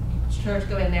church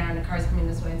go in there and the car's coming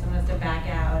this way, and someone has to back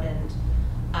out,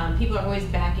 and people are always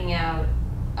backing out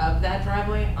of that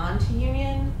driveway onto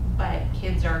Union, but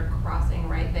kids are crossing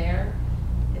right there.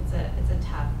 It's a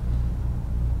tough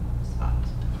spot.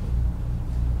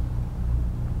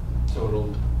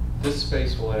 So this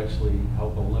space will actually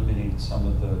help eliminate some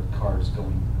of the cars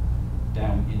going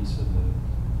down into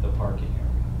the parking area.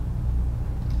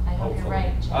 I hope you're Hopefully.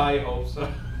 right. I hope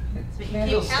so. That's what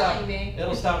you keep telling me.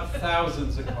 It'll stop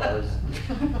thousands of cars.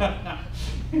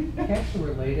 Actually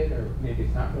related, or maybe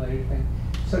it's not related thing.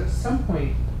 So at some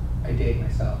point, I date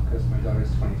myself because my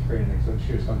daughter's 23 and so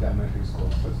she was going to elementary school,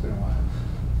 so it's been a while.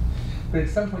 But at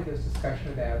some point there was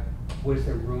discussion about was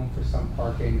there room for some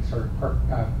parking, sort of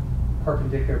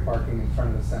perpendicular parking in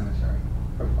front of the cemetery,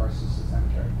 from Parsons to the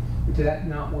cemetery. But did that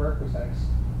not work? Was that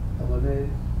eliminated?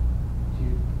 Do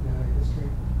you know the history?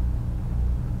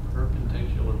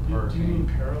 Perpendicular parking. Do you mean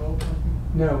parallel parking?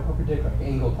 No, perpendicular,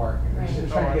 angle parking. Right. They're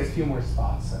trying to get a few more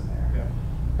spots in there. Yeah.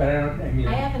 But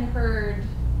I haven't heard.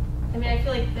 I mean, I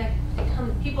feel like that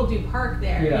people do park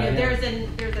there. Yeah, yeah. There's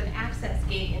an access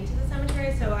gate into the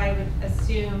cemetery, so I would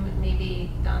assume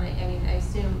maybe Donna. I mean, I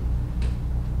assume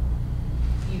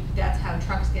that's how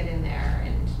trucks get in there,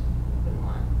 and you wouldn't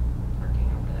want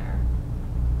parking over there.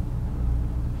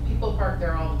 People park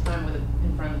there all the time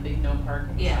in front of the big no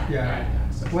parking. Yeah. Yeah.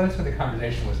 Well, that's what the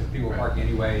conversation was. If people were parking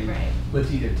anyway, Right. let's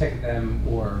either ticket them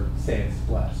or say it's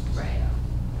blessed. Right.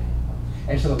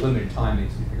 And so the limited time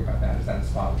makes me think about that. Is that a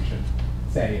spot we should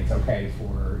say it's okay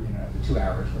for, the 2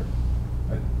 hours?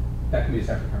 But that can be a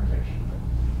separate conversation. But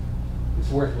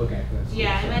it's worth looking at this.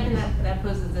 Yeah, I imagine that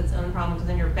poses its own problem, because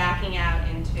then you're backing out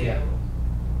into,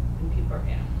 and people are,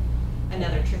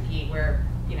 another tricky where,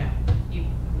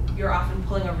 you're often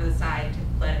pulling over the side to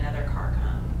let another car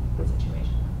come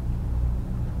situation.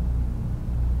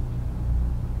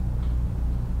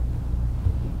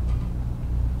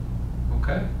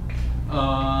 Okay.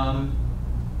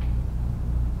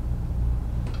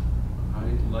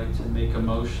 I'd like to make a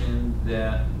motion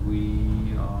that we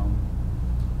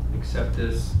accept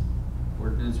this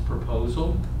ordinance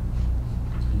proposal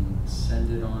and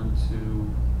send it on to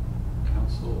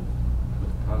council with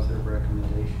a positive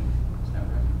recommendation. Is that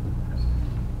right?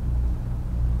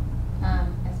 I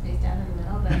spaced out in the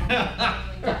middle, but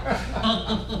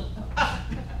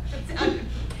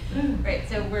right.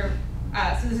 So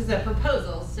so this is a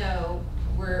proposal. So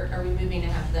are we moving to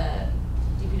have the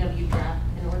DPW draft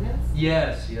an ordinance?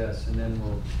 Yes, and then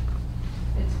we'll.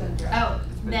 It's been drafted. Oh,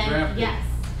 It's been then drafted. yes.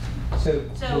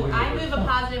 So I move a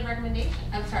positive recommendation.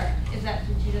 I'm sorry, did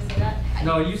you just say that?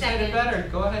 No, you said it Second. better.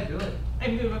 Go ahead, do it. I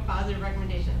move a positive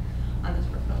recommendation on this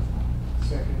proposal.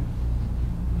 Second.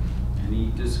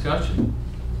 Any discussion?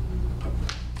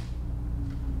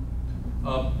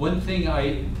 One thing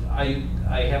I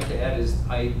have to add is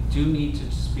I do need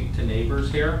to speak to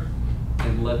neighbors here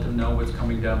and let them know what's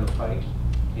coming down the pike.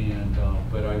 And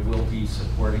but I will be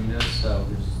supporting this. There's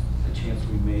a chance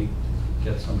we may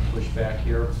get some pushback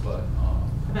here, but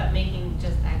About making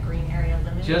just that green area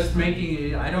limited? just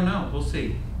making it, I don't know, we'll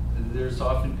see. There's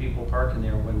often people parking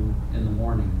there when in the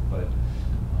morning, but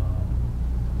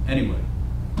anyway.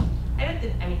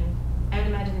 I would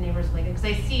imagine the neighbors like it, because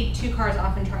I see two cars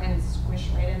often try and squish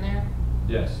right in there,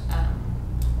 Yes.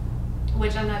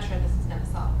 which I'm not sure this is gonna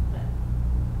solve, but.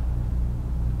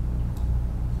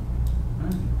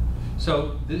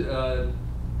 So,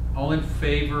 all in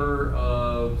favor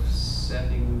of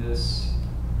sending this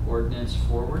ordinance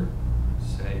forward,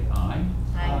 say aye.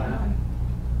 Aye.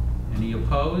 Any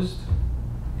opposed?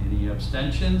 Any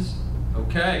abstentions?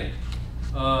 Okay.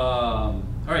 All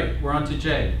right, we're on to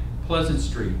J, Pleasant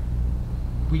Street.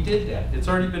 We did that. It's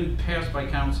already been passed by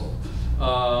council.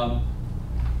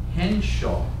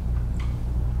 Henshaw.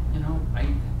 You know,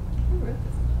 Who wrote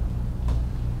this?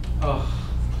 oh,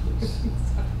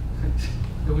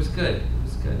 it was good. It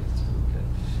was good. It's really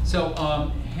good. So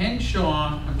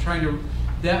Henshaw, I'm trying to.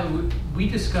 We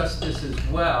discussed this as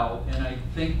well, and I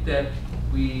think that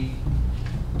we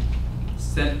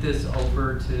sent this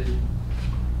over to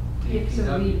Yeah,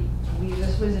 so DPW.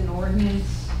 this was an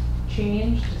ordinance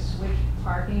change to switch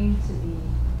parking to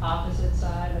the opposite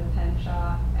side of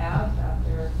Henshaw Ave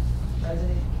after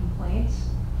resident complaints.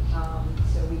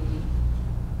 So we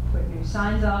put new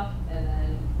signs up, and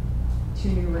then 2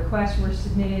 new requests were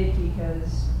submitted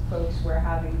because folks were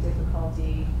having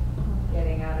difficulty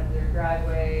getting out of their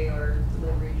driveway, or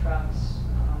delivery trucks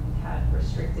had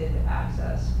restricted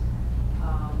access.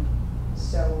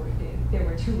 So there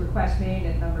were 2 requests made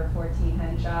at number 14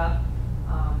 Henshaw.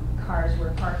 Cars were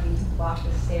parking to block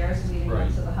the stairs leading Right.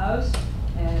 up to the house.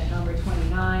 And at number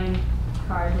 29,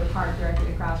 cars were parked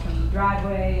directly across from the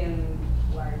driveway, and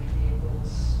large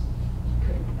vehicles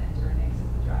couldn't enter and exit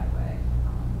the driveway.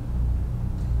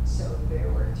 So there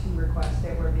were 2 requests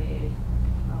that were made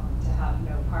to have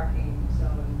no parking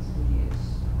zones in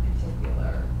these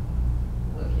particular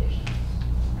locations.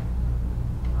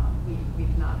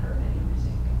 We've not heard any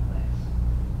recent complaints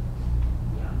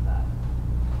beyond that.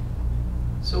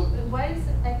 So Why is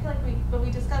it, I feel like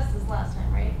we discussed this last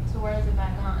time, right? So why is it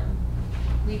back on?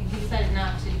 We decided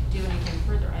not to do anything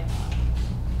further, I thought.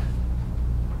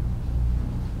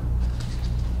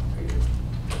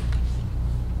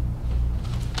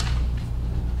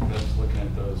 let's look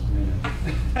at those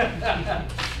minutes.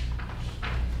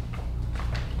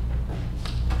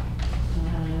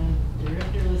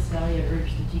 Director LaSalle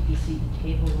urged the TPC to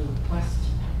table the request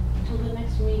until the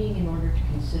next meeting in order to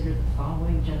consider the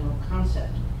following general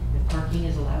concept. If parking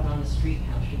is allowed on the street,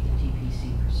 how should the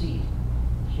TPC proceed?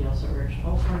 She also urged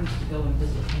all parties to go and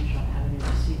visit Henshaw Avenue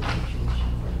to see the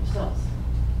situation for themselves.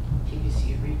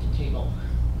 TPC agreed to table.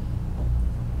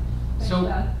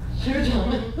 So, Sure,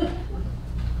 gentlemen.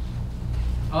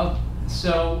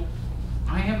 so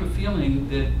I have a feeling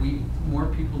that more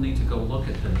people need to go look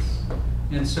at this.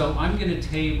 And so I'm going to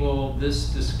table this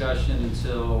discussion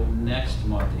until next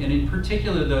month. And in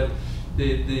particular,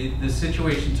 the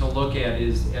situation to look at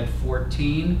is at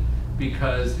 14,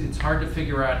 because it's hard to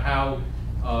figure out how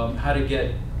to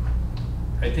get,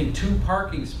 I think, 2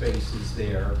 parking spaces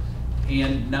there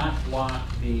and not block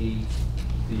the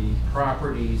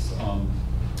property's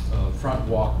front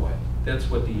walkway. That's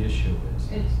what the issue is.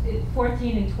 It's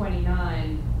 14 and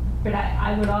 29, but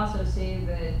I would also say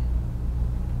that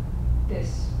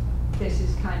this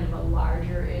is kind of a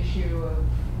larger issue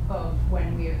of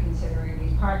when we are considering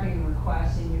these parking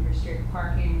requests and you restrict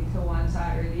parking to one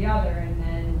side or the other, and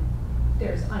then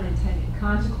there's unintended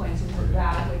consequences of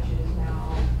that, which is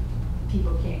now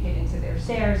people can't get into their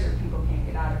stairs or people can't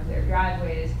get out of their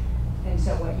driveways. And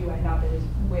so what you end up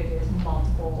with is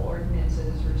multiple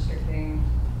ordinances restricting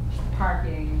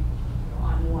parking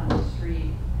on one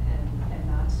street, and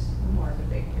that's more of a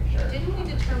big picture. Didn't we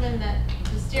determine that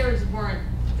the stairs were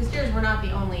not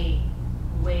the only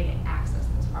way to access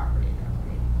this property, though,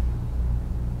 right?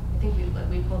 I think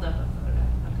we pulled up a photo.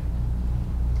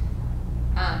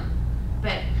 Okay.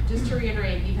 But just to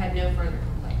reiterate, you've had no further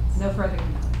complaints. No further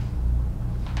complaints.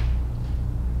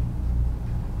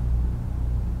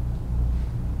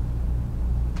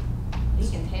 You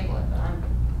can table it, but I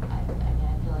feel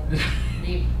like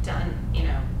we've done,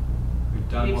 We've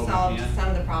done we've what we solved can. some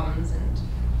of the problems, and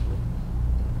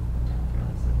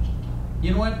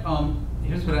You know what,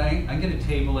 here's what I'm gonna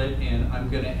table it, and I'm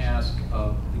gonna ask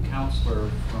the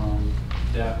counselor from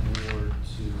that ward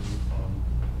to,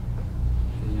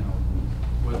 you know,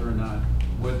 whether or not,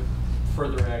 what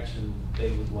further action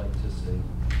they would like to see.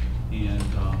 And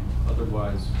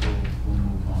otherwise, we'll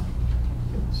move on.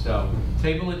 So,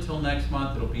 table it till next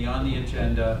month, it'll be on the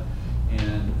agenda,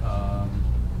 and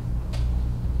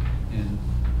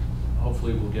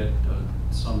hopefully we'll get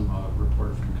some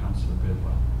report from Councilor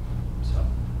Bidwell. So,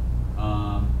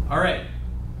 all right,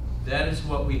 that is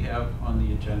what we have on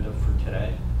the agenda for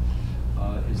today.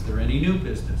 Is there any new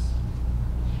business?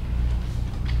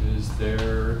 Is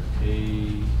there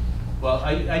well,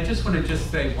 I just want to just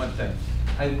say one thing.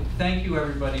 I thank you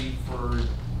everybody for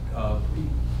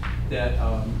that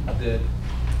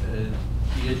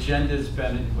the agenda's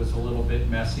was a little bit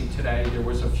messy today. There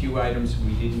was a few items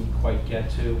we didn't quite get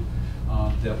to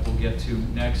that we'll get to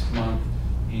next month.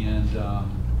 And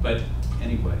but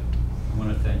anyway, I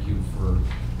want to thank you for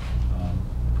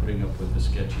putting up with the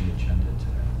sketchy agenda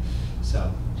today.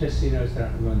 So just so you know, that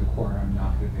I'm going to corner, I'm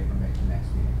not going to be able to make the next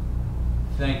meeting.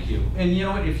 Thank you. And you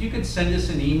know what, if you could send us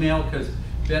an email, because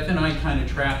Beth and I kind of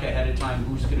track ahead of time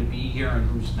who's going to be here and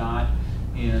who's not,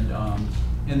 and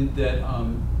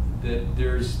that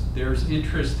there's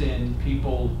interest in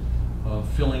people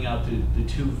filling out the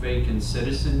 2 vacant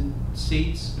citizen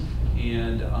seats,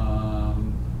 and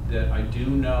that I do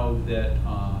know that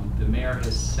the mayor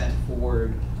has sent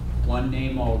forward 1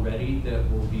 name already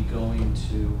that will be going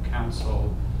to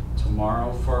council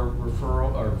tomorrow for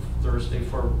referral, or Thursday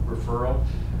for referral.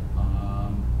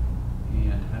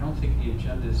 And I don't think the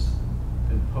agenda's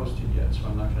been posted yet, so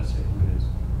I'm not gonna say who it is,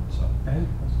 so.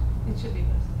 It should be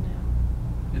posted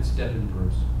now. It's Devin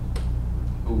Bruce,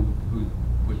 who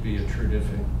would be a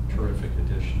terrific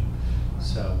addition.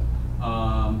 So,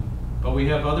 but we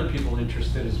have other people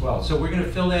interested as well. So we're gonna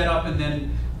fill that up, and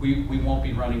then we won't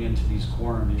be running into these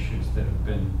quorum issues that have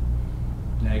been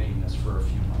nagging us for a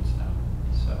few months now.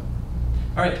 So,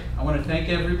 all right, I want to thank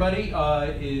everybody.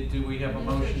 Do we have a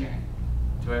motion?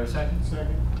 Do I have a second?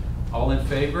 Second. All in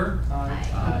favor? Aye.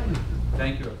 Aye.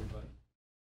 Thank you, everybody.